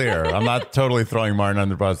that clear. I'm not totally throwing Martin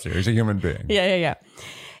under the bus here. He's a human being. Yeah.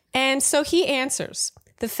 And so he answers,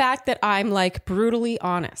 the fact that I'm like brutally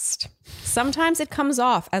honest. Sometimes it comes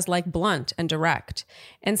off as like blunt and direct.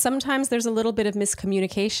 And sometimes there's a little bit of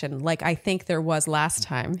miscommunication, like I think there was last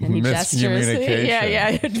time. And he gestures.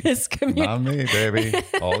 Yeah. Miscommunication. Not me, baby.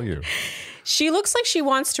 All you. She looks like she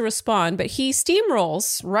wants to respond, but he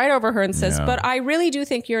steamrolls right over her and says, but I really do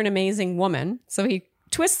think you're an amazing woman. So he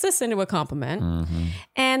twists this into a compliment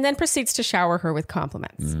and then proceeds to shower her with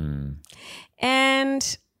compliments.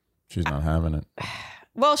 And she's not having it.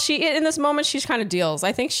 Well, in this moment, she kind of deals.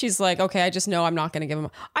 I think she's like, okay, I just know I'm not going to give him.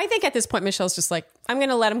 I think at this point, Michelle's just like, I'm going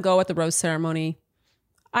to let him go at the rose ceremony.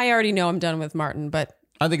 I already know I'm done with Martin, but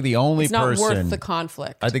I think the only it's not worth the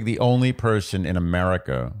conflict. I think the only person in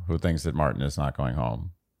America who thinks that Martin is not going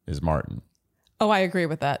home is Martin. Oh, I agree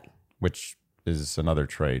with that. Which is another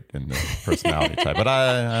trait in the personality type. But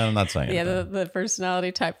I'm not saying it. Yeah, the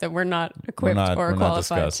personality type that we're not equipped or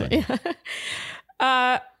qualified to.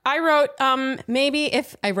 Yeah. I wrote, maybe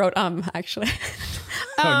if I wrote, actually.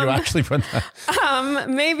 You actually put that.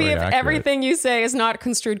 Maybe if accurate. Everything you say is not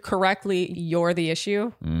construed correctly, you're the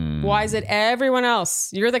issue. Why is it everyone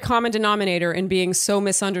else? You're the common denominator in being so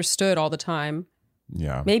misunderstood all the time.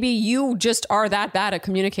 Yeah. Maybe you just are that bad at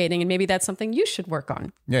communicating, and maybe that's something you should work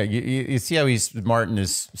on. Yeah, you see how Martin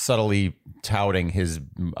is subtly touting his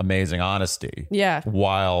amazing honesty. Yeah.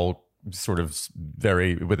 While sort of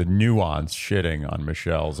with a nuance shitting on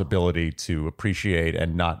Michelle's ability to appreciate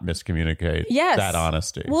and not miscommunicate that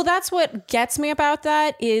honesty. Well, that's what gets me about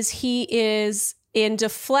that is he is in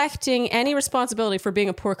deflecting any responsibility for being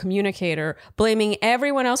a poor communicator, blaming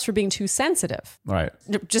everyone else for being too sensitive. Right.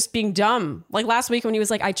 Just being dumb. Like last week when he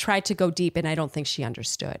was like, I tried to go deep and I don't think she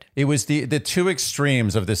understood. It was the two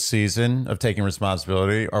extremes of this season of taking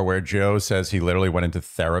responsibility are where Joe says he literally went into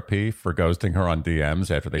therapy for ghosting her on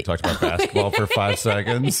DMs after they talked about basketball for 5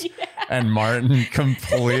 seconds. Yeah. And Martin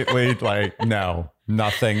completely like, no,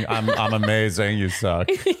 nothing. I'm amazing. You suck.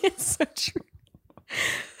 It's so true.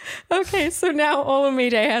 Okay, so now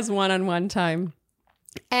Olumide has one-on-one time.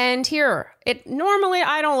 And normally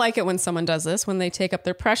I don't like it when someone does this, when they take up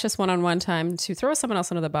their precious one-on-one time to throw someone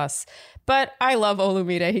else under the bus. But I love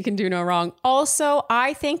Olumide. He can do no wrong. Also,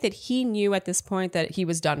 I think that he knew at this point that he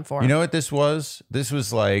was done for. You know what this was? This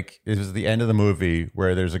was like, it was the end of the movie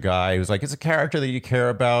where there's a guy who's like, it's a character that you care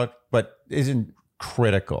about, but isn't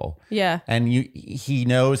critical. Yeah. And he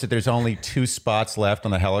knows that there's only 2 spots left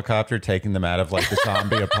on the helicopter taking them out of like the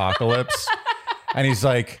zombie apocalypse. And he's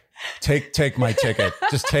like, take my ticket.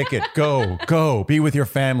 Just take it. Go. Be with your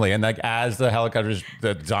family. And like as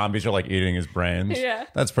the zombies are like eating his brains. Yeah.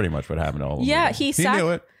 That's pretty much what happened to Olumide. Yeah. He knew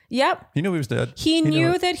it. Yep. He knew he was dead. He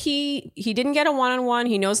knew that he didn't get a one-on-one.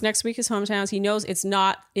 He knows next week is hometowns. He knows it's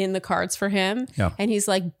not in the cards for him. Yeah. And he's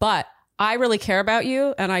like, but I really care about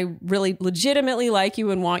you and I really legitimately like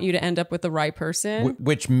you and want you to end up with the right person.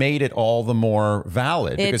 Which made it all the more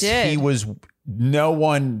valid. Because no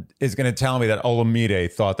one is going to tell me that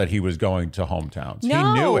Olumide thought that he was going to hometowns.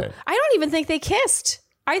 No, he knew it. I don't even think they kissed.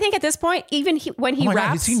 I think at this point, even when he raps. God,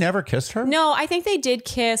 has he never kissed her? No, I think they did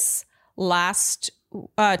kiss last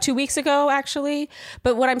 2 weeks ago, actually.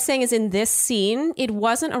 But what I'm saying is in this scene, it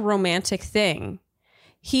wasn't a romantic thing.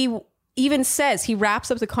 He even says, he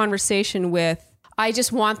wraps up the conversation with, I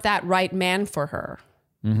just want that right man for her.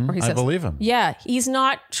 Mm-hmm. Or he says, I believe him. Yeah. He's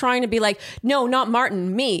not trying to be like, no, not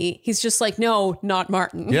Martin, me. He's just like, no, not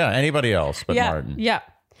Martin. Yeah. Anybody else but Martin. Yeah.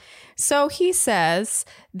 So he says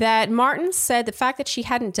that Martin said the fact that she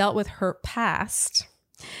hadn't dealt with her past,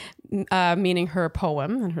 meaning her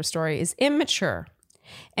poem and her story, is immature.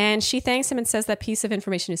 And she thanks him and says that piece of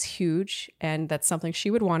information is huge and that's something she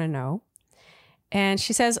would want to know. And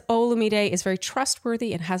she says Olumide is very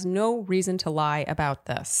trustworthy and has no reason to lie about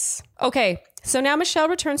this. Okay, so now Michelle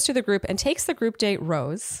returns to the group and takes the group date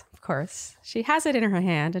rose, of course. She has it in her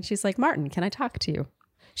hand and she's like, Martin, can I talk to you?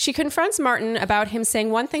 She confronts Martin about him saying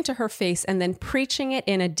one thing to her face and then preaching it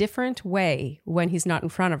in a different way when he's not in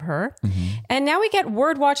front of her. Mm-hmm. And now we get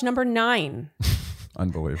word watch number 9.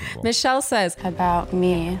 Unbelievable. Michelle says, about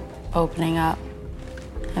me opening up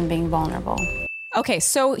and being vulnerable. Okay,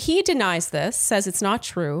 so he denies this, says it's not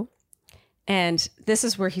true. And this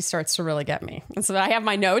is where he starts to really get me. And so I have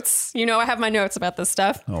my notes. You know, I have my notes about this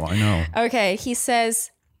stuff. Oh, I know. Okay, he says,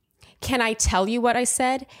 can I tell you what I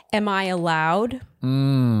said? Am I allowed?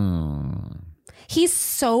 He's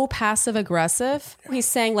so passive aggressive. He's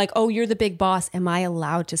saying like, oh, you're the big boss. Am I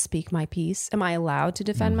allowed to speak my piece? Am I allowed to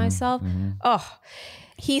defend myself? Oh,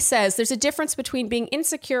 he says there's a difference between being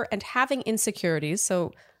insecure and having insecurities.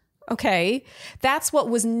 So, okay, that's what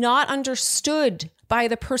was not understood by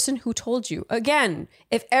the person who told you. Again,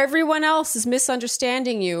 if everyone else is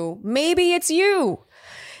misunderstanding you, maybe it's you.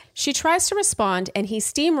 She tries to respond and he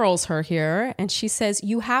steamrolls her here. And she says,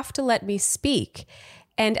 you have to let me speak.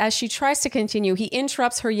 And as she tries to continue, he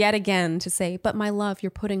interrupts her yet again to say, but my love,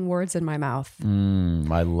 you're putting words in my mouth.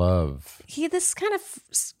 My love. This kind of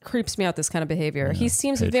creeps me out, this kind of behavior. Yeah, he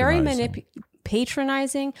seems very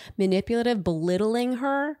patronizing, manipulative, belittling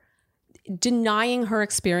her, denying her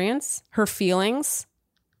experience, her feelings.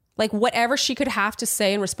 Like whatever she could have to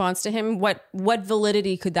say in response to him, what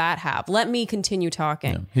validity could that have? Let me continue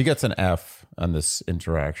talking. Yeah. He gets an F on this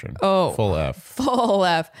interaction. Oh, full F. Full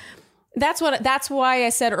F. That's why I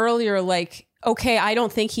said earlier, like, okay, I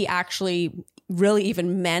don't think he actually really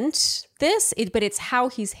even meant this, but it's how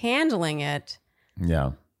he's handling it.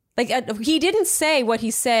 Yeah. Like he didn't say what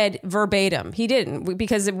he said verbatim. He didn't,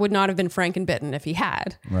 because it would not have been frankenbitten if he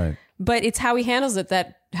had. Right. But it's how he handles it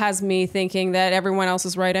that has me thinking that everyone else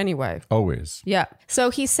is right anyway. Always. Yeah. So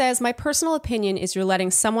he says, my personal opinion is you're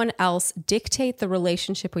letting someone else dictate the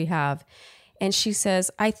relationship we have. And she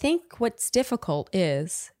says, I think what's difficult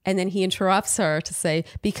is, and then he interrupts her to say,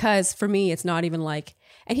 because for me, it's not even like,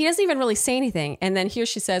 and he doesn't even really say anything. And then here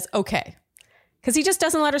she says, okay. Because he just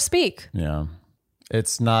doesn't let her speak. Yeah.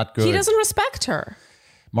 It's not good. He doesn't respect her.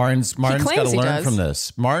 Martin's got to learn from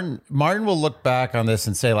this. Martin will look back on this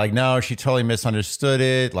and say like, no, she totally misunderstood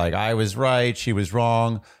it. Like I was right. She was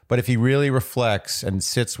wrong. But if he really reflects and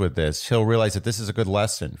sits with this, he'll realize that this is a good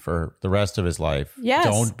lesson for the rest of his life. Yes.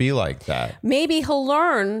 Don't be like that. Maybe he'll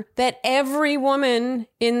learn that every woman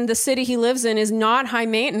in the city he lives in is not high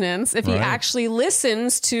maintenance if he actually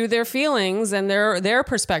listens to their feelings and their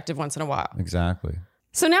perspective once in a while. Exactly.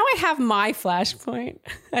 So now I have my flashpoint.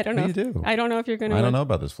 I don't know. What do you do? I don't know if you're going to. I don't know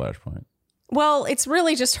about this flashpoint. Well, it's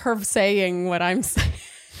really just her saying what I'm saying.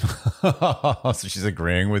 So she's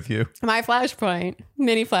agreeing with you? My flashpoint,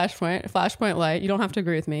 mini flashpoint light, you don't have to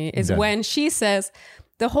agree with me, is when she says,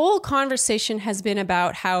 the whole conversation has been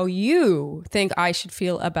about how you think I should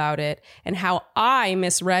feel about it and how I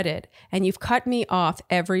misread it. And you've cut me off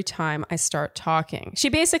every time I start talking. She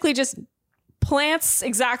basically just plants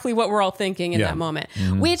exactly what we're all thinking in that moment,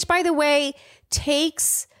 which, by the way,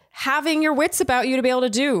 takes having your wits about you to be able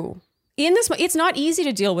to do. In this, it's not easy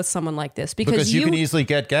to deal with someone like this because you can easily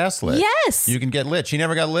get gaslit. Yes, you can get lit. She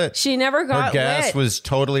never got lit. She never got Her gas lit. was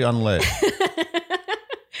totally unlit.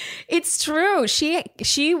 It's true. She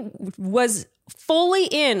was fully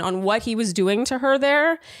in on what he was doing to her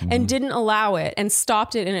there and didn't allow it and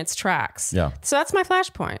stopped it in its tracks. Yeah. So that's my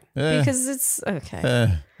flashpoint because it's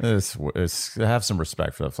okay. Have some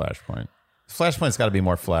respect for the flashpoint. Flashpoint's got to be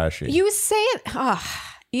more flashy. You say it.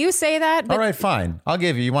 You say that. But all right, fine. I'll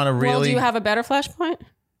give you. You want to really? Well, do you have a better flashpoint?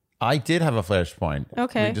 I did have a flashpoint.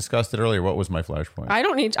 Okay. We discussed it earlier. What was my flashpoint?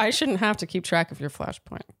 I shouldn't have to keep track of your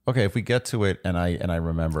flashpoint. Okay, if we get to it and I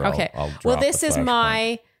remember, okay. I'll drop well, this is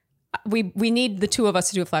my. We need the two of us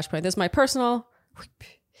to do a flashpoint. This is my personal,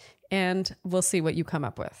 and we'll see what you come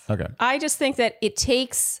up with. Okay. I just think that it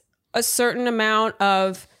takes a certain amount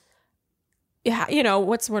of,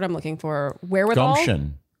 what's the word I'm looking for? Wherewithal.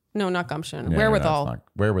 Gumption. No, not gumption. Yeah, wherewithal.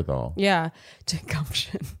 Wherewithal. Yeah, to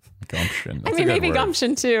gumption. Gumption. I mean, maybe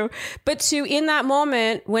gumption too. But to, in that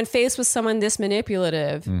moment, when faced with someone this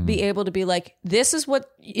manipulative, be able to be like, this is what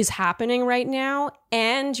is happening right now,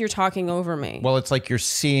 and you're talking over me. Well, it's like you're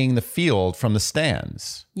seeing the field from the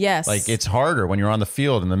stands. Yes. Like it's harder when you're on the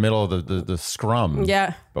field in the middle of the scrum.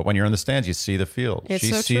 Yeah. But when you're in the stands, you see the field. It's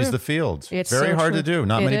she so sees true. the field. It's very so hard true. to do.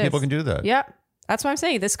 Not many people can do that. Yep. That's what I'm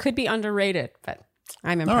saying. This could be underrated, but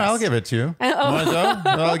I'm impressed. All right, I'll give it to you. You want to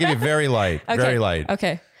go? No, I'll give you very light. Okay. Very light.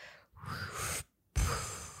 Okay.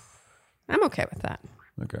 I'm okay with that.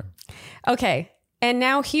 Okay. Okay. And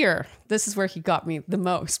now here, this is where he got me the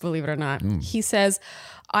most, believe it or not. He says,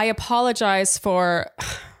 I apologize for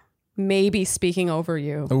maybe speaking over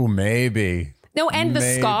you. Oh, maybe. No, and the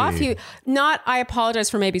scoff. I apologize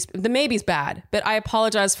for maybe. The maybe's bad, but I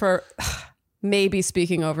apologize for maybe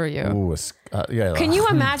speaking over you. Ooh, yeah. Can you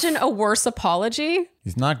imagine a worse apology?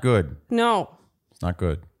 He's not good. No. It's not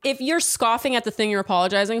good. If you're scoffing at the thing you're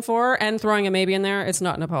apologizing for and throwing a maybe in there, it's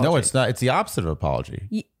not an apology. No, it's not. It's the opposite of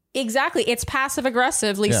apology. Exactly. It's passive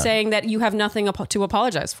aggressively saying that you have nothing to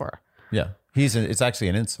apologize for. Yeah. It's actually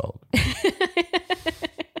an insult.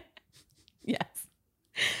 Yes.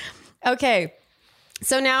 Okay.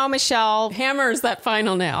 So now Michelle hammers that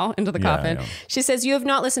final nail into the coffin. Yeah. She says, you have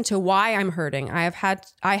not listened to why I'm hurting. I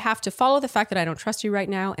have to follow the fact that I don't trust you right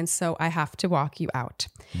now. And so I have to walk you out.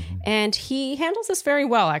 And he handles this very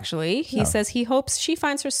well, actually. He says he hopes she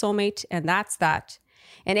finds her soulmate, and that's that.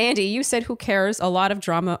 And Andy, you said, who cares? A lot of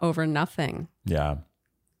drama over nothing. Yeah.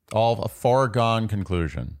 All a foregone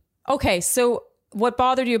conclusion. Okay. So what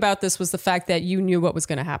bothered you about this was the fact that you knew what was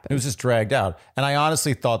going to happen. It was just dragged out. And I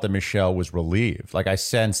honestly thought that Michelle was relieved. Like I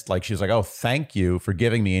sensed like she was like, oh, thank you for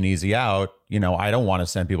giving me an easy out. You know, I don't want to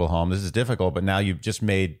send people home. This is difficult. But now you've just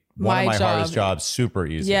made one of my hardest jobs super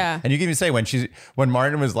easy. Yeah. And you can even say when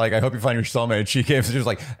Martin was like, I hope you find your soulmate, she was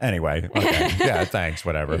like, anyway, okay. Yeah, thanks,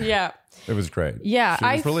 whatever. Yeah. It was great. Yeah.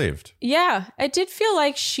 She was relieved. Yeah. I did feel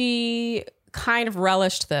like she kind of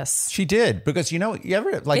relished this. She did, because you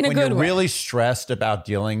ever like when you're really stressed about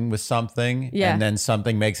dealing with something and then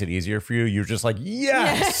something makes it easier for you, you're just like,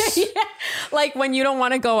 yes. Yeah. Like when you don't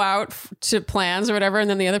want to go out to plans or whatever, and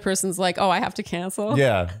then the other person's like, oh, I have to cancel.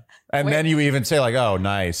 Yeah. And then you even say like, oh,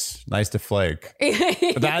 nice to flake. But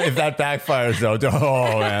if that backfires though,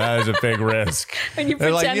 oh man, that is a big risk. And you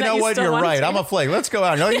They're like, you know what, you're right. I'm a flake. Let's go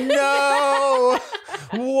out. And you're like, no,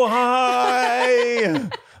 why?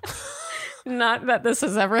 Not that this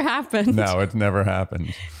has ever happened. No, it's never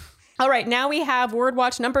happened. All right, now we have Word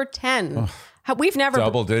Watch number 10. We've never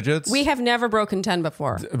double digits. We have never broken 10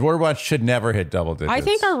 before. Word Watch should never hit double digits. I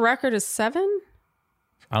think our record is 7.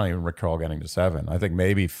 I don't even recall getting to 7. I think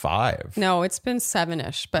maybe 5. No, it's been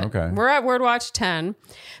 7-ish, but okay. We're at Word Watch 10.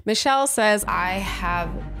 Michelle says, I have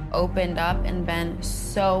opened up and been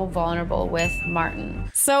so vulnerable with Martin.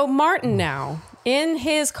 So Martin now, in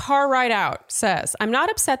his car ride out, says, I'm not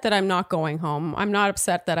upset that I'm not going home. I'm not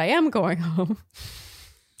upset that I am going home.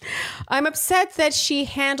 I'm upset that she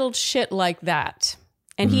handled shit like that.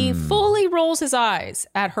 And he fully rolls his eyes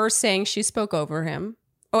at her saying she spoke over him.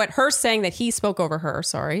 Oh, at her saying that he spoke over her,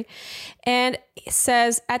 sorry. And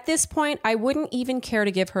says, at this point, I wouldn't even care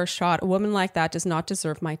to give her a shot. A woman like that does not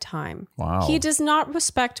deserve my time. Wow. He does not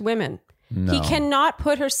respect women. No. He cannot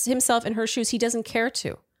put himself in her shoes. He doesn't care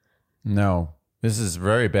to. No, this is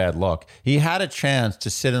very bad luck. He had a chance to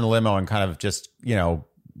sit in the limo and kind of just,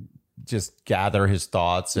 just gather his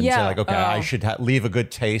thoughts and say like, okay, I should leave a good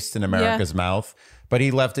taste in America's mouth. But he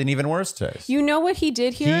left an even worse taste. You know what he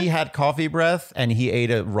did here? He had coffee breath and he ate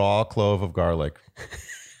a raw clove of garlic.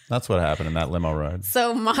 That's what happened in that limo ride.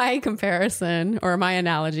 So my comparison or my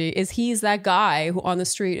analogy is he's that guy who on the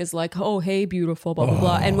street is like, oh, hey, beautiful, blah, blah,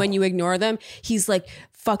 blah. And when you ignore them, he's like,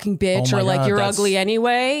 fucking bitch, or like, God, you're ugly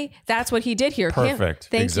anyway. That's what he did here. Perfect.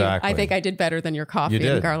 Thank exactly. you. I think I did better than your coffee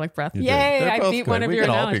and garlic breath. Yay, I beat good. one of your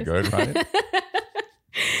analogies. We can all be good, right?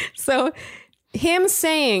 So him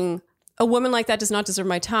saying, a woman like that does not deserve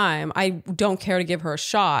my time. I don't care to give her a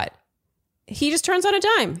shot. He just turns on a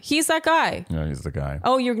dime. He's that guy. Yeah, he's the guy.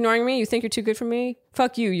 Oh, you're ignoring me? You think you're too good for me?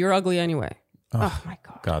 Fuck you. You're ugly anyway. Oh my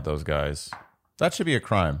God. God, those guys. That should be a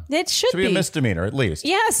crime. It should be a misdemeanor at least.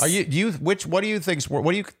 Yes. What do you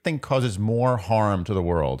think causes more harm to the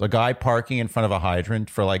world? A guy parking in front of a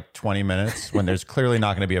hydrant for like 20 minutes when there's clearly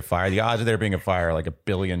not going to be a fire. The odds of there being a fire are like 1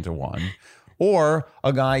 billion to 1. Or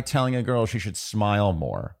a guy telling a girl she should smile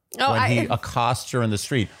more when he accosts her in the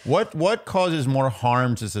street. What causes more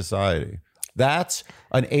harm to society? That's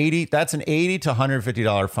an $80 to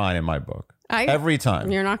 $150 fine in my book. Every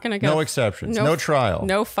time. You're not going to get no exceptions. No trial.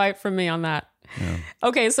 No fight from me on that. Yeah.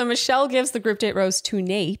 Okay, so Michelle gives the group date rose to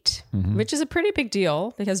Nate, which is a pretty big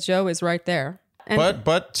deal because Joe is right there.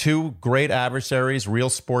 But two great adversaries, real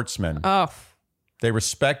sportsmen. Oh. They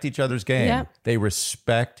respect each other's game. Yep. They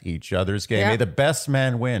respect each other's game. Yep. May the best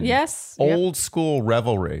man win. Yes. Old school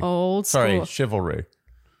revelry. Sorry, chivalry.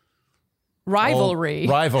 Rivalry.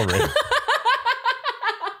 Rivalry.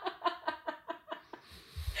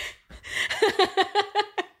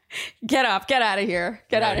 Get up. Get out of here.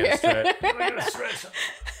 Get out of here.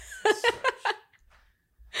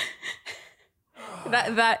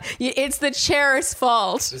 It's the chair's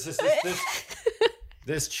fault.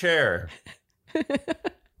 This chair.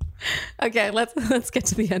 Okay, let's get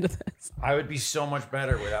to the end of this. I would be so much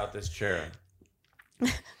better without this chair.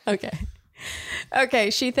 Okay,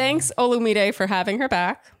 she thanks Olumide for having her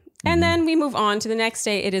back. And then we move on to the next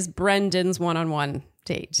day. It is Brendan's one-on-one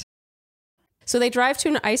date. So they drive to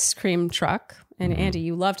an ice cream truck. And Andy,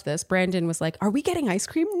 you loved this. Brandon was like, "Are we getting ice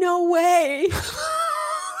cream? No way."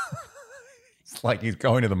 It's like he's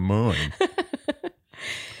going to the moon.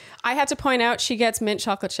 I had to point out she gets mint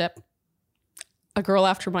chocolate chip. A girl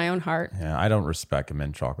after my own heart. Yeah, I don't respect a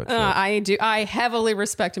mint chocolate chip. I do. I heavily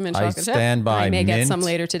respect a mint chocolate chip. I stand by I may mint, get some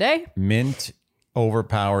later today. Mint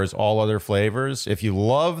overpowers all other flavors. If you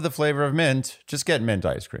love the flavor of mint, just get mint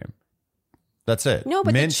ice cream. That's it. No,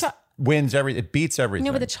 but mint wins everything. It beats everything.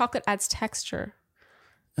 No, but the chocolate adds texture.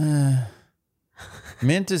 Mint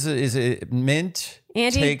mint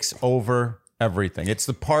Andy? takes over everything. It's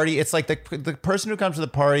the party. It's like the person who comes to the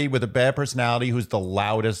party with a bad personality who's the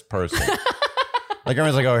loudest person. Like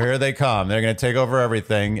everyone's like, "Oh, here they come. They're going to take over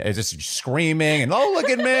everything." It's just screaming and, "Oh,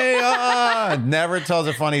 look at me." Never tells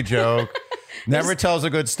a funny joke. Never tells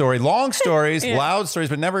a good story. Long stories, loud stories,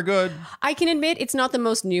 but never good. I can admit it's not the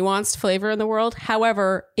most nuanced flavor in the world.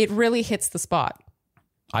 However, it really hits the spot.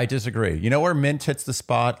 I disagree. You know where mint hits the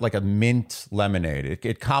spot? Like a mint lemonade.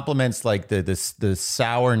 It complements like the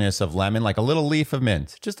sourness of lemon, like a little leaf of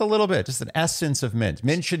mint. Just a little bit. Just an essence of mint.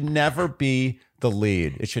 Mint should never be the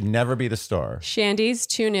lead. It should never be the star. Shandies,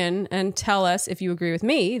 tune in and tell us if you agree with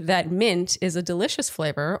me that mint is a delicious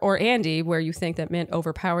flavor, or Andy, where you think that mint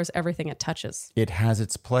overpowers everything it touches. It has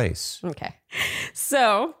its place. Okay.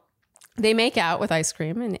 So they make out with ice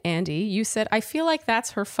cream, and Andy, you said, "I feel like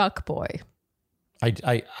that's her fuck boy."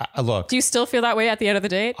 I look. Do you still feel that way at the end of the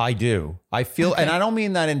date? I do. I feel, and I don't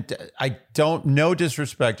mean that no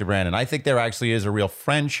disrespect to Brandon. I think there actually is a real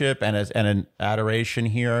friendship and an adoration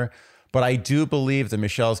here. But I do believe that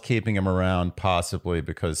Michelle's keeping him around possibly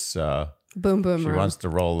because boom, she wants to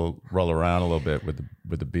roll around a little bit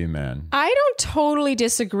with the B-man. I don't totally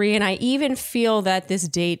disagree. And I even feel that this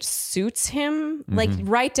date suits him, like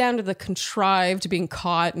right down to the contrived being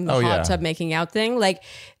caught in the hot tub making out thing. Like,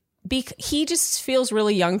 he just feels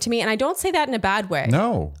really young to me, and I don't say that in a bad way.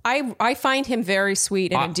 No, I find him very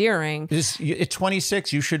sweet and endearing. At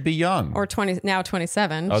 26, you should be young, or 27.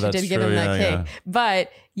 Oh, she that's did give true. him that cake, Yeah.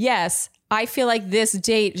 But yes, I feel like this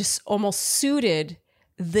date just almost suited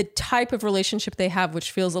the type of relationship they have,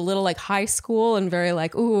 which feels a little like high school and very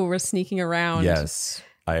like, ooh, we're sneaking around. Yes,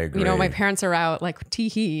 I agree. You know, my parents are out, like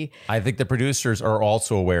tee-hee. I think the producers are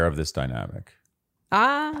also aware of this dynamic.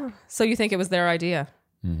 So you think it was their idea?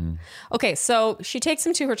 Mm-hmm. Okay, so she takes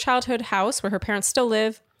him to her childhood house where her parents still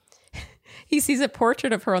live. He sees a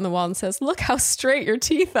portrait of her on the wall and says, "Look how straight your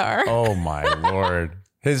teeth are." Oh my Lord.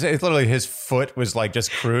 His foot was like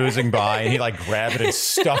just cruising by and he like grabbed it and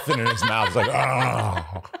stuffed it in his mouth. It's like,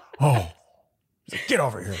 oh. He's like, "Get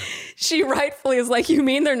over here." She rightfully is like, "You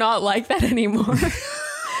mean they're not like that anymore?"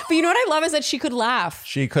 But you know what I love is that she could laugh.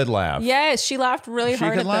 She could laugh. Yes, she laughed really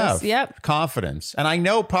hard at this. Yep. Confidence. And I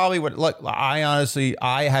know probably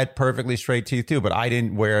I had perfectly straight teeth too, but I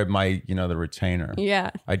didn't wear my, the retainer. Yeah.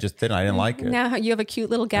 I just didn't. I didn't like it. Now you have a cute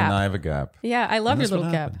little gap. And I have a gap. Yeah, I love your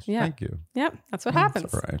little gap. Happens. Yeah. Thank you. Yep, that's what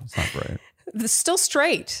happens. That's all right. It's not great. It's still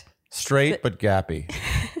straight. Straight, but gappy.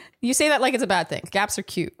 You say that like it's a bad thing. Gaps are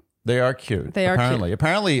cute. They are cute. They are cute.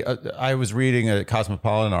 Apparently, I was reading a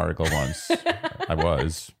Cosmopolitan article once. I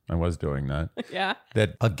was doing that. Yeah.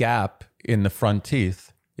 That a gap in the front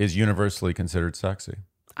teeth is universally considered sexy.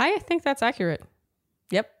 I think that's accurate.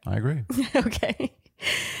 Yep. I agree. Okay.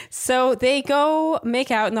 So they go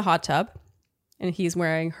make out in the hot tub, and he's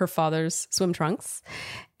wearing her father's swim trunks.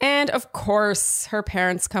 And of course, her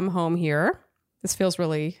parents come home here. This feels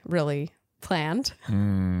really, really planned.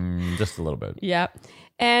 Just a little bit. Yeah.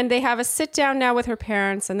 And they have a sit down now with her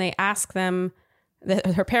parents, and they ask them,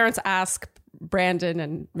 her parents ask Brandon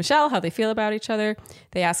and Michelle how they feel about each other.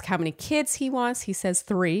 They ask how many kids he wants. He says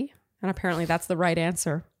 3. And apparently that's the right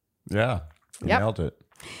answer. Yeah. Nailed it.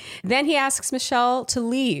 Then he asks Michelle to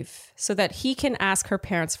leave so that he can ask her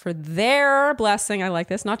parents for their blessing. I like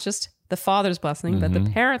this. Not just the father's blessing, but the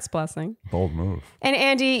parents' blessing. Bold move. And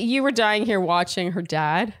Andy, you were dying here watching her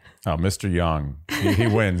dad. Oh, Mr. Young. He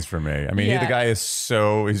wins for me. I mean, the guy is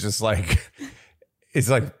he's just like, it's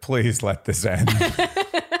like, please let this end.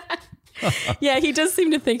 Yeah, he does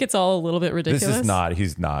seem to think it's all a little bit ridiculous.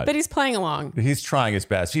 He's not. But he's playing along. He's trying his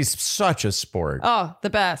best. He's such a sport. Oh,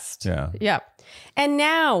 the best. Yeah. Yeah. And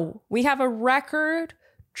now we have a record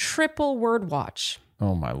triple word watch.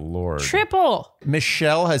 Oh, my Lord. Triple.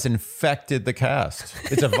 Michelle has infected the cast.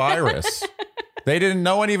 It's a virus.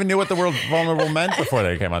 No one even knew what the word vulnerable meant before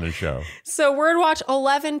they came on the show. So Word Watch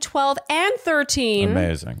 11, 12, and 13.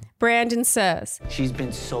 Amazing. Brandon says, She's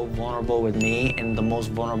been so vulnerable with me and the most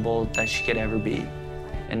vulnerable that she could ever be.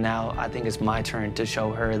 And now I think it's my turn to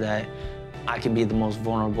show her that I can be the most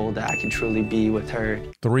vulnerable that I can truly be with her.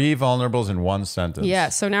 3 vulnerables in one sentence. Yeah,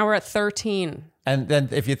 so now we're at 13. And then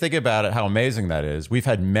if you think about it, how amazing that is. We've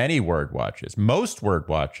had many Word Watches. Most Word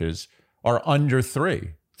Watches are under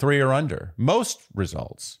 3. 3 or under. Most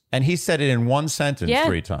results. And he said it in one sentence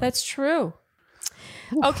 3 times. That's true.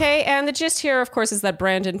 Okay, and the gist here, of course, is that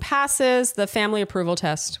Brandon passes the family approval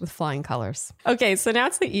test with flying colors. Okay, so now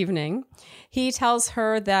it's the evening. He tells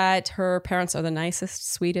her that her parents are the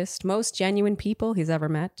nicest, sweetest, most genuine people he's ever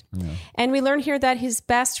met. Yeah. And we learn here that his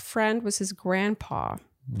best friend was his grandpa.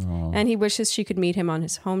 Oh. And he wishes she could meet him on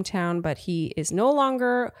his hometown, but he is no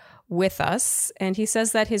longer with us. And he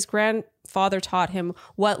says that his grandfather taught him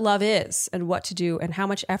what love is and what to do and how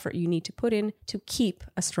much effort you need to put in to keep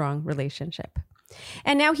a strong relationship.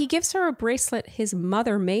 And now he gives her a bracelet his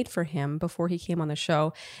mother made for him before he came on the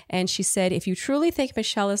show. And she said, if you truly think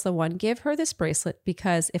Michelle is the one, give her this bracelet,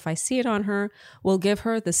 because if I see it on her, we'll give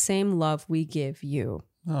her the same love we give you.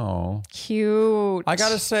 Oh, cute. I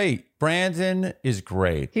gotta say, Brandon is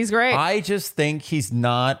great. He's great. I just think he's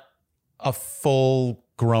not a full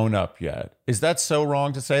grown up yet. Is that so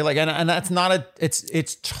wrong to say? Like, and that's not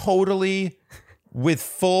it's totally with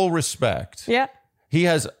full respect. Yeah.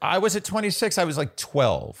 I was at 26. I was like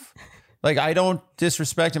 12. Like, I don't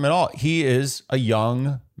disrespect him at all. He is a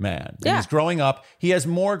young man. Yeah. He's growing up. He has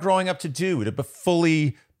more growing up to do to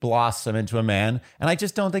fully blossom into a man. And I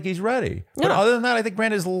just don't think he's ready. No. But other than that, I think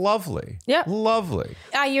Brandon is lovely. Yeah. Lovely.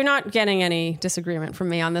 You're not getting any disagreement from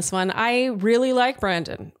me on this one. I really like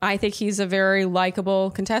Brandon. I think he's a very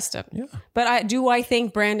likable contestant. Yeah. But do I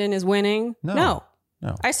think Brandon is winning? No.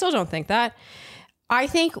 I still don't think that. I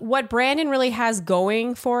think what Brandon really has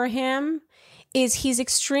going for him is he's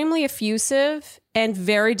extremely effusive and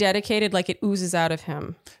very dedicated, like it oozes out of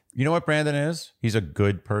him. You know what Brandon is? He's a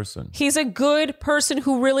good person. He's a good person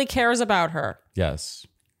who really cares about her. Yes.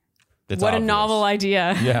 What obvious. A novel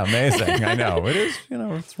idea. Yeah, amazing. I know. It is,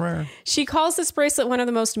 it's rare. She calls this bracelet one of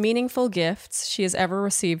the most meaningful gifts she has ever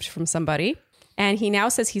received from somebody. And he now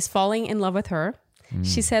says he's falling in love with her.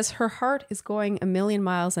 She says her heart is going 1,000,000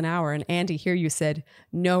 miles an hour. And Andy, here you said,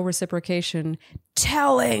 no reciprocation.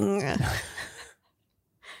 Telling.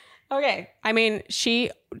 Okay. I mean, she,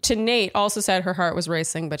 to Nate, also said her heart was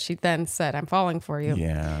racing, but she then said, I'm falling for you.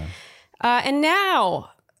 Yeah. And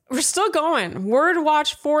now, we're still going. Word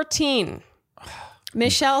Watch 14.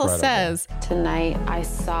 Michelle says, tonight I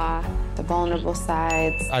saw the vulnerable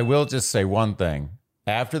sides. I will just say one thing.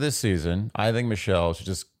 After this season, I think Michelle should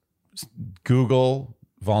just Google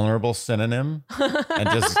vulnerable synonym and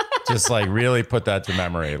just like really put that to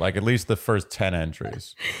memory, like at least the first 10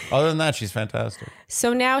 entries. Other than that, she's fantastic.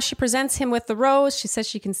 So now she presents him with the rose. She says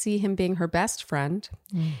she can see him being her best friend.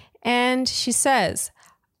 And she says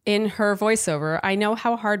in her voiceover, I know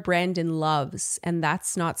how hard Brandon loves, and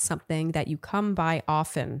that's not something that you come by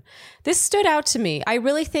often. This stood out to me. I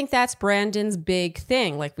really think that's Brandon's big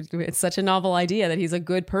thing. Like, it's such a novel idea that he's a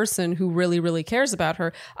good person who really, really cares about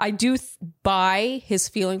her. I do buy his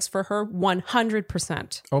feelings for her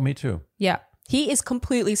 100%. Oh, me too. Yeah. He is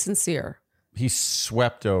completely sincere. He's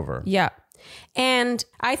swept over. Yeah. And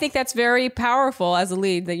I think that's very powerful as a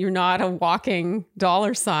lead, that you're not a walking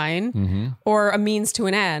dollar sign or a means to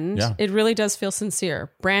an end. Yeah. It really does feel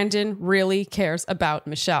sincere. Brandon really cares about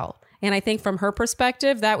Michelle. And I think from her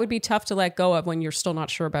perspective, that would be tough to let go of when you're still not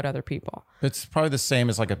sure about other people. It's probably the same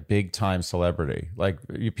as like a big time celebrity. Like,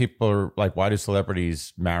 people are like, why do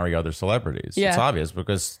celebrities marry other celebrities? Yeah. It's obvious,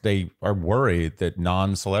 because they are worried that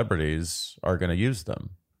non-celebrities are going to use them.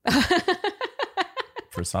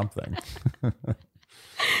 For something.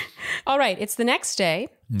 All right. It's the next day,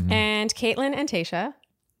 and Caitlin and Tayshia,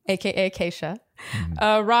 aka Keisha,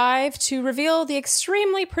 arrive to reveal the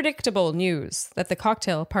extremely predictable news that the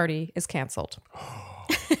cocktail party is canceled.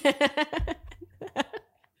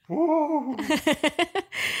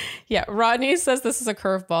 Yeah, Rodney says this is a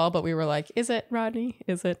curveball, but we were like, is it, Rodney?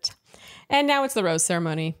 Is it? And now it's the rose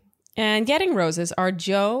ceremony. And getting roses are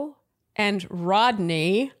Joe and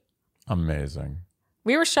Rodney. Amazing.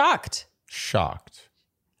 We were shocked. Shocked.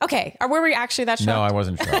 Okay. Were we actually that shocked? No, I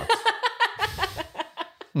wasn't shocked.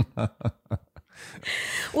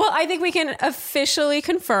 Well, I think we can officially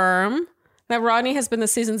confirm that Rodney has been the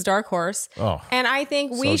season's dark horse. Oh, and I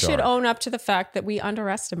think we should dark. own up to the fact that we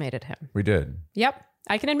underestimated him. We did. Yep.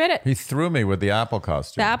 I can admit it. He threw me with the apple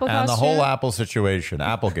costume. The apple and costume. the whole apple situation,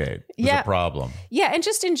 Applegate, was a problem. Yeah, and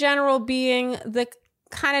just in general being the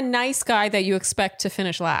kind of nice guy that you expect to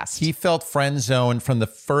finish last. He felt friend zoned from the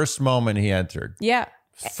first moment he entered. Yeah.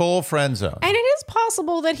 Full friend zone. And it is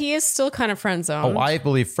possible that he is still kind of friend zoned. Oh, I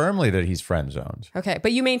believe firmly that he's friend zoned. Okay,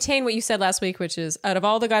 but you maintain what you said last week, which is out of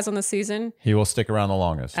all the guys on the season, he will stick around the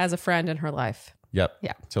longest. As a friend in her life. Yep.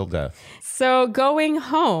 Yeah. Till death. So going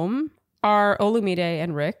home are Olumide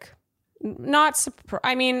and Rick.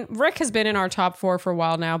 Rick has been in our top 4 for a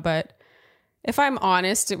while now, but if I'm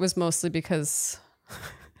honest, it was mostly because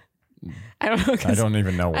I don't know. I don't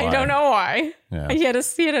even know why. I don't know why. Yeah. He had a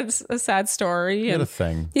sad story. He had a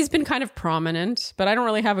thing. He's been kind of prominent, but I don't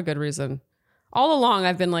really have a good reason. All along,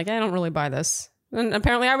 I've been like, I don't really buy this. And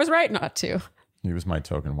apparently I was right not to. He was my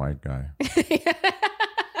token white guy.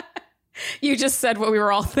 You just said what we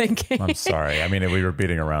were all thinking. I'm sorry. I mean, we were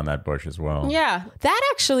beating around that bush as well. Yeah. That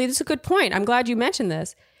actually, this is a good point. I'm glad you mentioned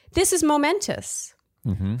this. This is momentous.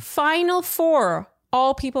 Mm-hmm. Final 4,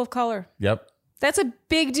 all people of color. Yep. That's a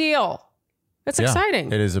big deal. That's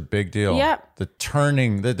exciting. It is a big deal. Yep. The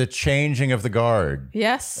turning, the changing of the guard.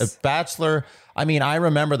 Yes. A Bachelor. I mean, I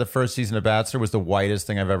remember the first season of Bachelor was the whitest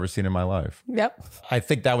thing I've ever seen in my life. Yep. I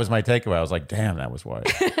think that was my takeaway. I was like, damn, that was white.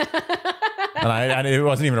 And it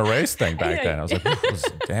wasn't even a race thing back then. I was like, this was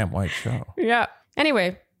a damn white show. Yeah.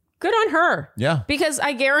 Anyway, good on her. Yeah. Because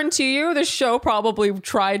I guarantee you the show probably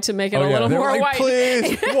tried to make it a little They were more like, white.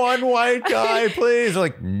 Please, one white guy, please. They're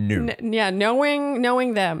like, no.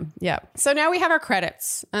 Knowing them. Yeah. So now we have our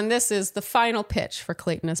credits. And this is the final pitch for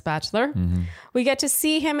Clayton as Bachelor. Mm-hmm. We get to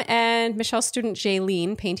see him and Michelle's student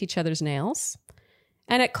Jaylene paint each other's nails.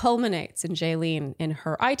 And it culminates in Jaylene in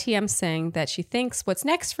her ITM saying that she thinks what's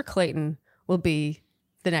next for Clayton will be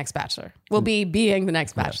the next Bachelor. Will be being the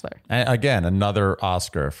next Bachelor. And again, another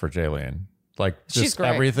Oscar for Jaylene. Like, She's great.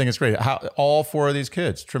 Everything is great. All 4 of these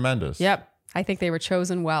kids, tremendous. Yep. I think they were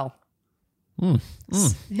chosen well. I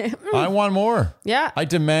want more. Yeah. I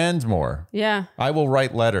demand more. Yeah. I will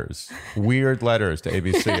write letters, weird letters to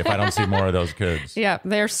ABC if I don't see more of those kids. Yeah.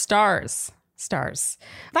 They're stars. Stars.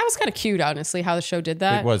 That was kind of cute, honestly, how the show did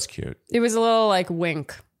that. It was cute. It was a little like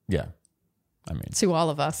wink. Yeah. I mean, to all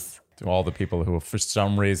of us. To all the people who, for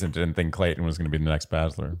some reason, didn't think Clayton was going to be the next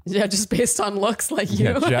Bachelor. Yeah, just based on looks like you.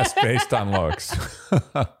 Yeah, just based on looks.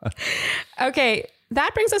 Okay,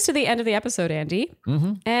 that brings us to the end of the episode, Andy.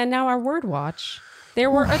 Mm-hmm. And now our word watch. There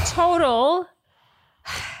were a total...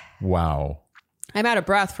 Wow. I'm out of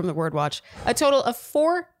breath from the word watch. A total of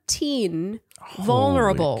 14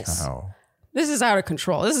 vulnerables. Holy cow. This is out of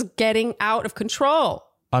control. This is getting out of control.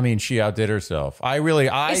 I mean, she outdid herself.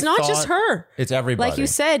 It's not just her. It's everybody. Like you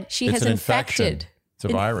said, she has infected. It's a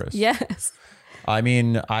virus. Yes. I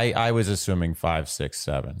mean, I was assuming 5, 6,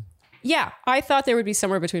 7. Yeah, I thought there would be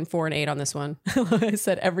somewhere between 4 and 8 on this one. I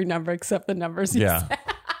said every number except the numbers you said.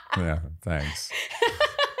 Yeah, thanks.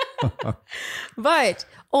 But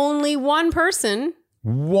only one person.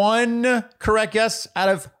 One correct guess out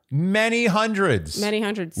of many hundreds. Many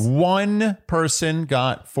hundreds. One person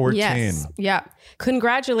got 14. Yes. Yeah.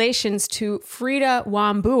 Congratulations to Frida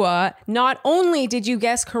Wambua. Not only did you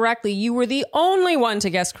guess correctly, you were the only one to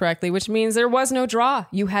guess correctly, which means there was no draw.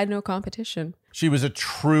 You had no competition. She was a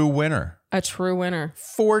true winner. A true winner.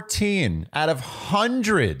 14 out of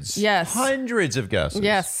hundreds. Yes. Hundreds of guesses.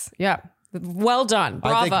 Yes. Yeah. Well done.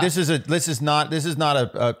 Bravo. I think this is not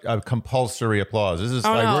a compulsory applause. This is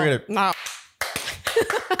we're gonna no.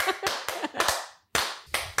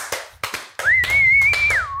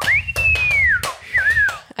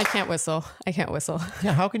 I can't whistle.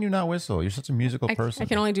 Yeah, how can you not whistle? You're such a musical person. I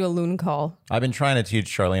can only do a loon call. I've been trying to teach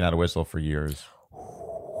Charlene how to whistle for years.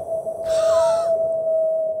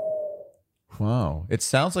 Wow. It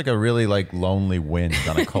sounds like a really lonely wind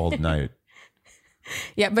on a cold night.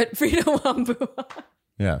 Yeah, but Frida Wambua.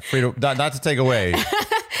 Yeah, Frida, not to take away.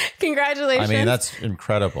 Congratulations. I mean, that's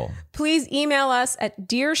incredible. Please email us at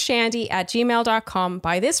dearshandy@gmail.com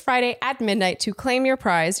by this Friday at midnight to claim your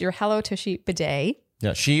prize, your Hello Tushy bidet.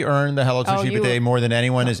 Yeah, she earned the Hello Tushy bidet more than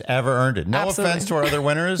anyone has ever earned it. No Absolutely. offense to our other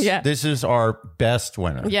winners. Yeah. This is our best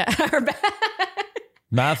winner. Yeah.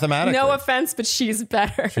 Mathematically. No offense, but she's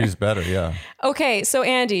better. She's better, yeah. Okay, so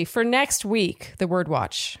Andy, for next week, the word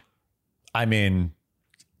watch. I mean,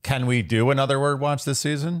 Can we do another word watch this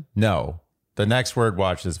season? No. The next word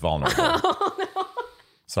watch is vulnerable. Oh, no.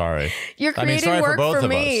 Sorry. You're creating work for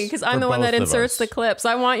me because I'm the one that inserts the clips.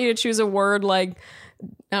 I want you to choose a word like,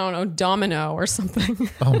 I don't know, domino or something.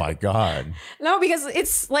 Oh my God. No, because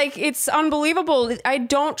it's unbelievable. I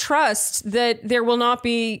don't trust that there will not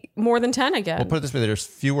be more than 10 again. We'll put it this way. There's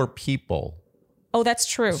fewer people. Oh, that's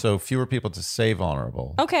true. So fewer people to say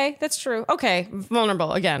vulnerable. Okay, that's true. Okay,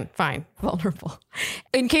 vulnerable again. Fine, vulnerable.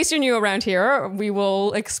 In case you're new around here, we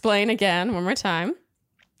will explain again one more time.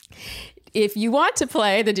 If you want to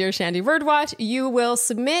play the Dear Shandy Word Watch, you will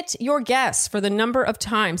submit your guess for the number of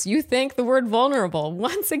times you think the word vulnerable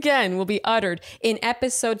once again will be uttered in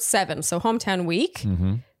episode 7, so Hometown Week.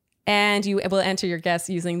 Mm-hmm. And you will enter your guess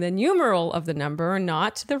using the numeral of the number,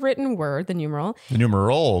 not the written word, the numeral. The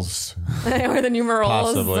numerals. Or the numerals.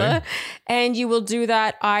 Possibly. And you will do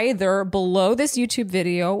that either below this YouTube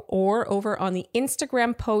video or over on the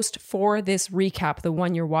Instagram post for this recap, the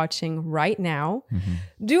one you're watching right now.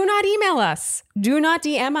 Mm-hmm. Do not email us. Do not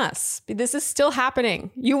DM us. This is still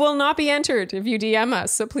happening. You will not be entered if you DM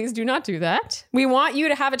us. So please do not do that. We want you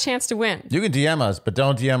to have a chance to win. You can DM us, but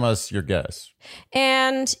don't DM us your guess.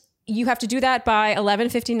 And you have to do that by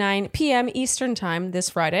 11:59 p.m. Eastern time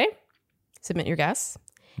this Friday. Submit your guess.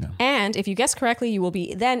 No. And if you guess correctly, you will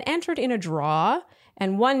be then entered in a draw,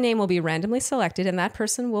 and one name will be randomly selected, and that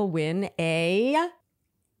person will win a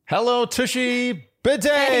Hello Tushy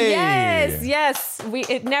Bidet. Yes.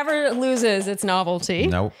 It never loses its novelty.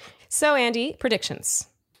 Nope. So, Andy, predictions.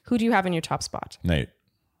 Who do you have in your top spot? Nate.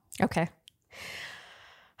 Okay.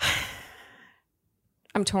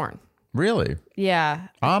 I'm torn. Really? Yeah.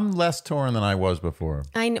 I'm less torn than I was before.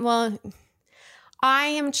 I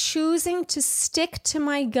am choosing to stick to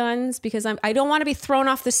my guns because I don't want to be thrown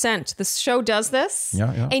off the scent. The show does this.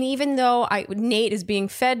 Yeah. And even though Nate is being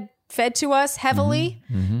fed to us heavily,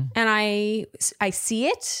 and I see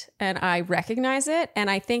it and I recognize it, and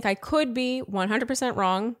I think I could be 100%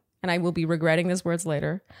 wrong, and I will be regretting these words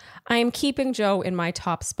later. I am keeping Joe in my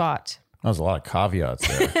top spot. That was a lot of caveats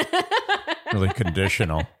there. Really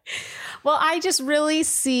conditional. Well, I just really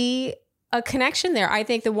see a connection there. I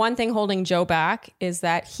think the one thing holding Joe back is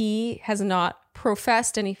that he has not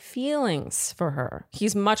professed any feelings for her.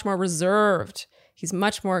 He's much more reserved. He's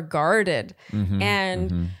much more guarded.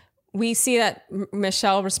 We see that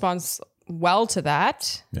Michelle responds well to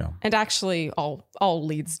that. Yeah. And actually all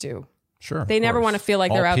leads do. Sure. They never want to feel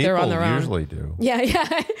like they're out there on their own. Usually do.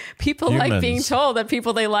 Yeah. People like being told that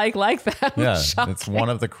people they like them. Yeah, Shocking. it's one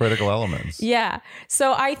of the critical elements. Yeah.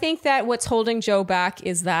 So I think that what's holding Joe back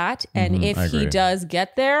is that. And if he does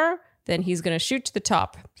get there, then he's going to shoot to the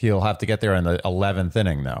top. He'll have to get there in the 11th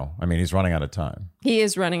inning, though. I mean, he's running out of time. He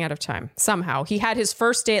is running out of time somehow. He had his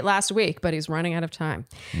first date last week, but he's running out of time.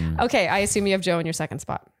 Okay. I assume you have Joe in your second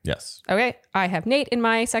spot. Yes. Okay. I have Nate in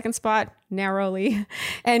my second spot, narrowly.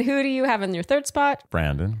 And who do you have in your third spot?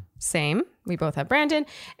 Brandon. Same. We both have Brandon.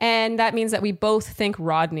 And that means that we both think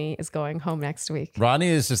Rodney is going home next week. Rodney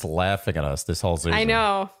is just laughing at us this whole season. I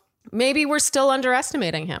know. Maybe we're still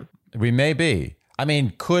underestimating him. We may be. I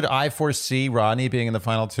mean, could I foresee Rodney being in the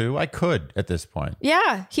final 2? I could at this point.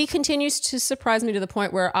 Yeah. He continues to surprise me to the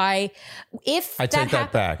point where I take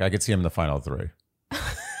that back. I could see him in the final 3.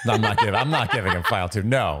 No, I'm not giving him final 2.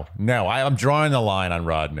 No. I'm drawing the line on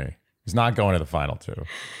Rodney. He's not going to the final 2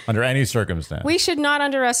 under any circumstance. We should not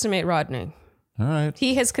underestimate Rodney. All right.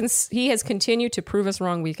 He has continued to prove us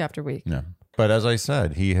wrong week after week. Yeah. But as I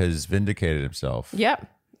said, he has vindicated himself. Yep.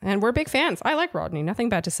 And we're big fans. I like Rodney. Nothing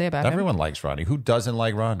bad to say about him. Everyone likes Rodney. Who doesn't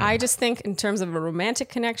like Rodney? I just think in terms of a romantic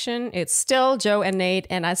connection, it's still Joe and Nate.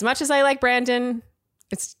 And as much as I like Brandon,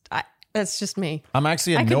 that's just me. I'm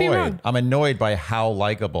actually annoyed. I'm annoyed by how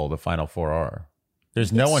likable the final 4 are.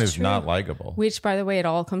 There's no one who's not likable. Which, by the way, it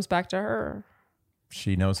all comes back to her.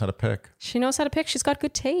 She knows how to pick. She's got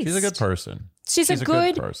good taste. She's a good person. She's a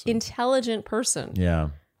good person. Intelligent person. Yeah.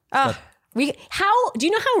 Do you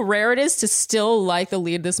know how rare it is to still like the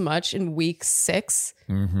lead this much in week 6?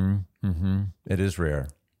 It is rare.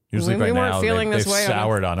 Usually we weren't feeling this they've way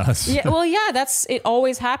soured on us. Yeah, well, yeah, it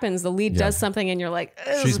always happens. The lead does something and you're like,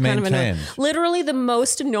 she's maintained. Literally the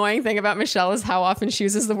most annoying thing about Michelle is how often she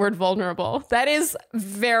uses the word vulnerable. That is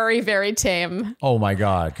very, very tame. Oh my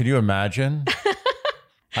God. Could you imagine?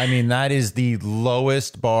 I mean, that is the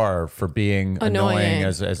lowest bar for being annoying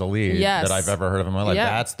as a lead that I've ever heard of in my life. Yep.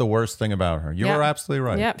 That's the worst thing about her. You are absolutely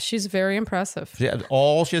right. Yep, she's very impressive.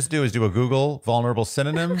 All she has to do is do a Google vulnerable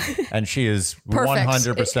synonym, and she is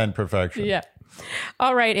 100% perfection. Yeah.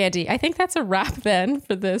 All right, Andy. I think that's a wrap then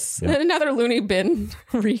for this. Yep. Another Looney Bin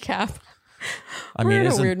recap. I mean,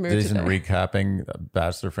 isn't recapping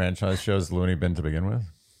Bachelor franchise shows Looney Bin to begin with?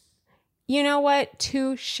 You know what?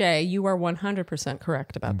 Touche. You are 100%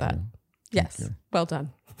 correct about that. Yes. Well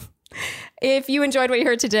done. If you enjoyed what you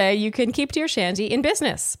heard today, you can keep to your shandy in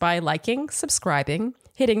business by liking, subscribing,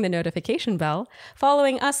 hitting the notification bell,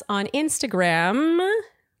 following us on Instagram.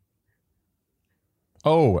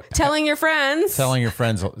 Oh, telling your friends. Telling your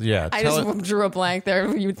friends. Yeah. I just drew a blank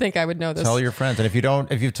there. You'd think I would know this. Tell your friends. And if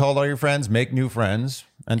you've told all your friends, make new friends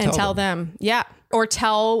and tell them. Yeah. Or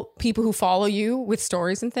tell people who follow you with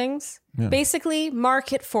stories and things. Yeah. Basically,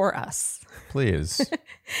 market for us. Please.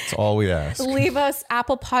 That's all we ask. Leave us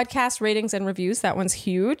Apple Podcast ratings and reviews. That one's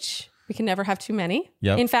huge. We can never have too many.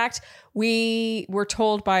 Yep. In fact, we were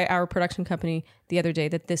told by our production company the other day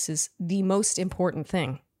that this is the most important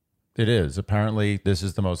thing. It is. Apparently, this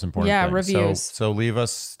is the most important thing. Yeah, reviews. So leave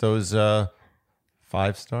us those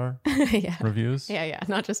 5-star reviews. Yeah.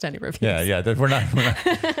 Not just any reviews. Yeah. We're not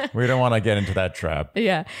we don't want to get into that trap.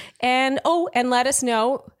 Yeah. And let us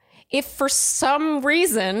know if for some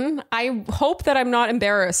reason, I hope that I'm not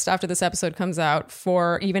embarrassed after this episode comes out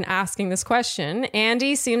for even asking this question.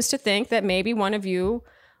 Andy seems to think that maybe one of you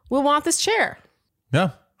will want this chair.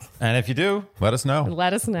 Yeah. And if you do, let us know.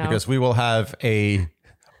 Let us know. Because we will have a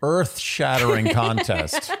earth-shattering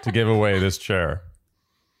contest to give away this chair.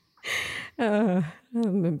 I'm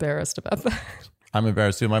embarrassed about that. I'm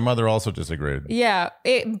embarrassed too. My mother also disagreed. Yeah.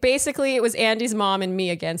 It was Andy's mom and me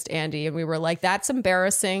against Andy. And we were like, that's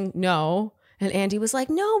embarrassing. No. And Andy was like,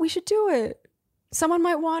 no, we should do it. Someone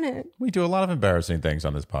might want it. We do a lot of embarrassing things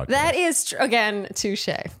on this podcast. That is, again, touche.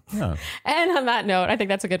 Yeah. And on that note, I think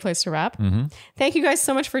that's a good place to wrap. Mm-hmm. Thank you guys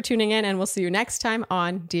so much for tuning in. And we'll see you next time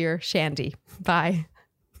on Dear Shandy. Bye.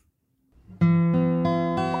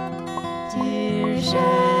 Dear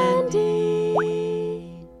Shandy.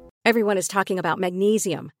 Everyone is talking about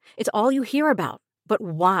magnesium. It's all you hear about. But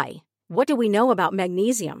why? What do we know about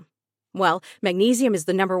magnesium? Well, magnesium is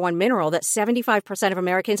the #1 mineral that 75% of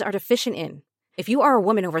Americans are deficient in. If you are a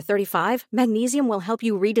woman over 35, magnesium will help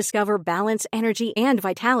you rediscover balance, energy, and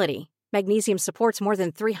vitality. Magnesium supports more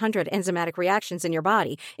than 300 enzymatic reactions in your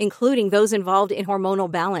body, including those involved in hormonal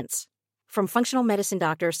balance. From functional medicine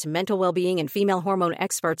doctors to mental well-being and female hormone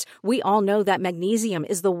experts, we all know that magnesium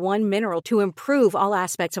is the one mineral to improve all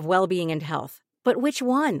aspects of well-being and health. But which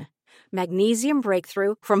one? Magnesium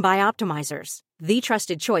Breakthrough from Bioptimizers, the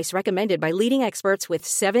trusted choice recommended by leading experts with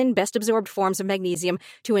 7 best-absorbed forms of magnesium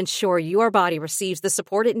to ensure your body receives the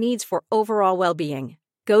support it needs for overall well-being.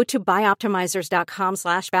 Go to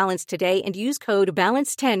bioptimizers.com/balance today and use code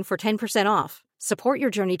BALANCE10 for 10% off. Support your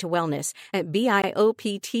journey to wellness at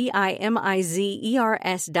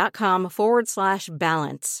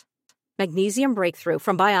bioptimizers.com/balance. Magnesium Breakthrough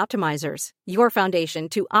from Bioptimizers, your foundation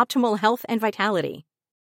to optimal health and vitality.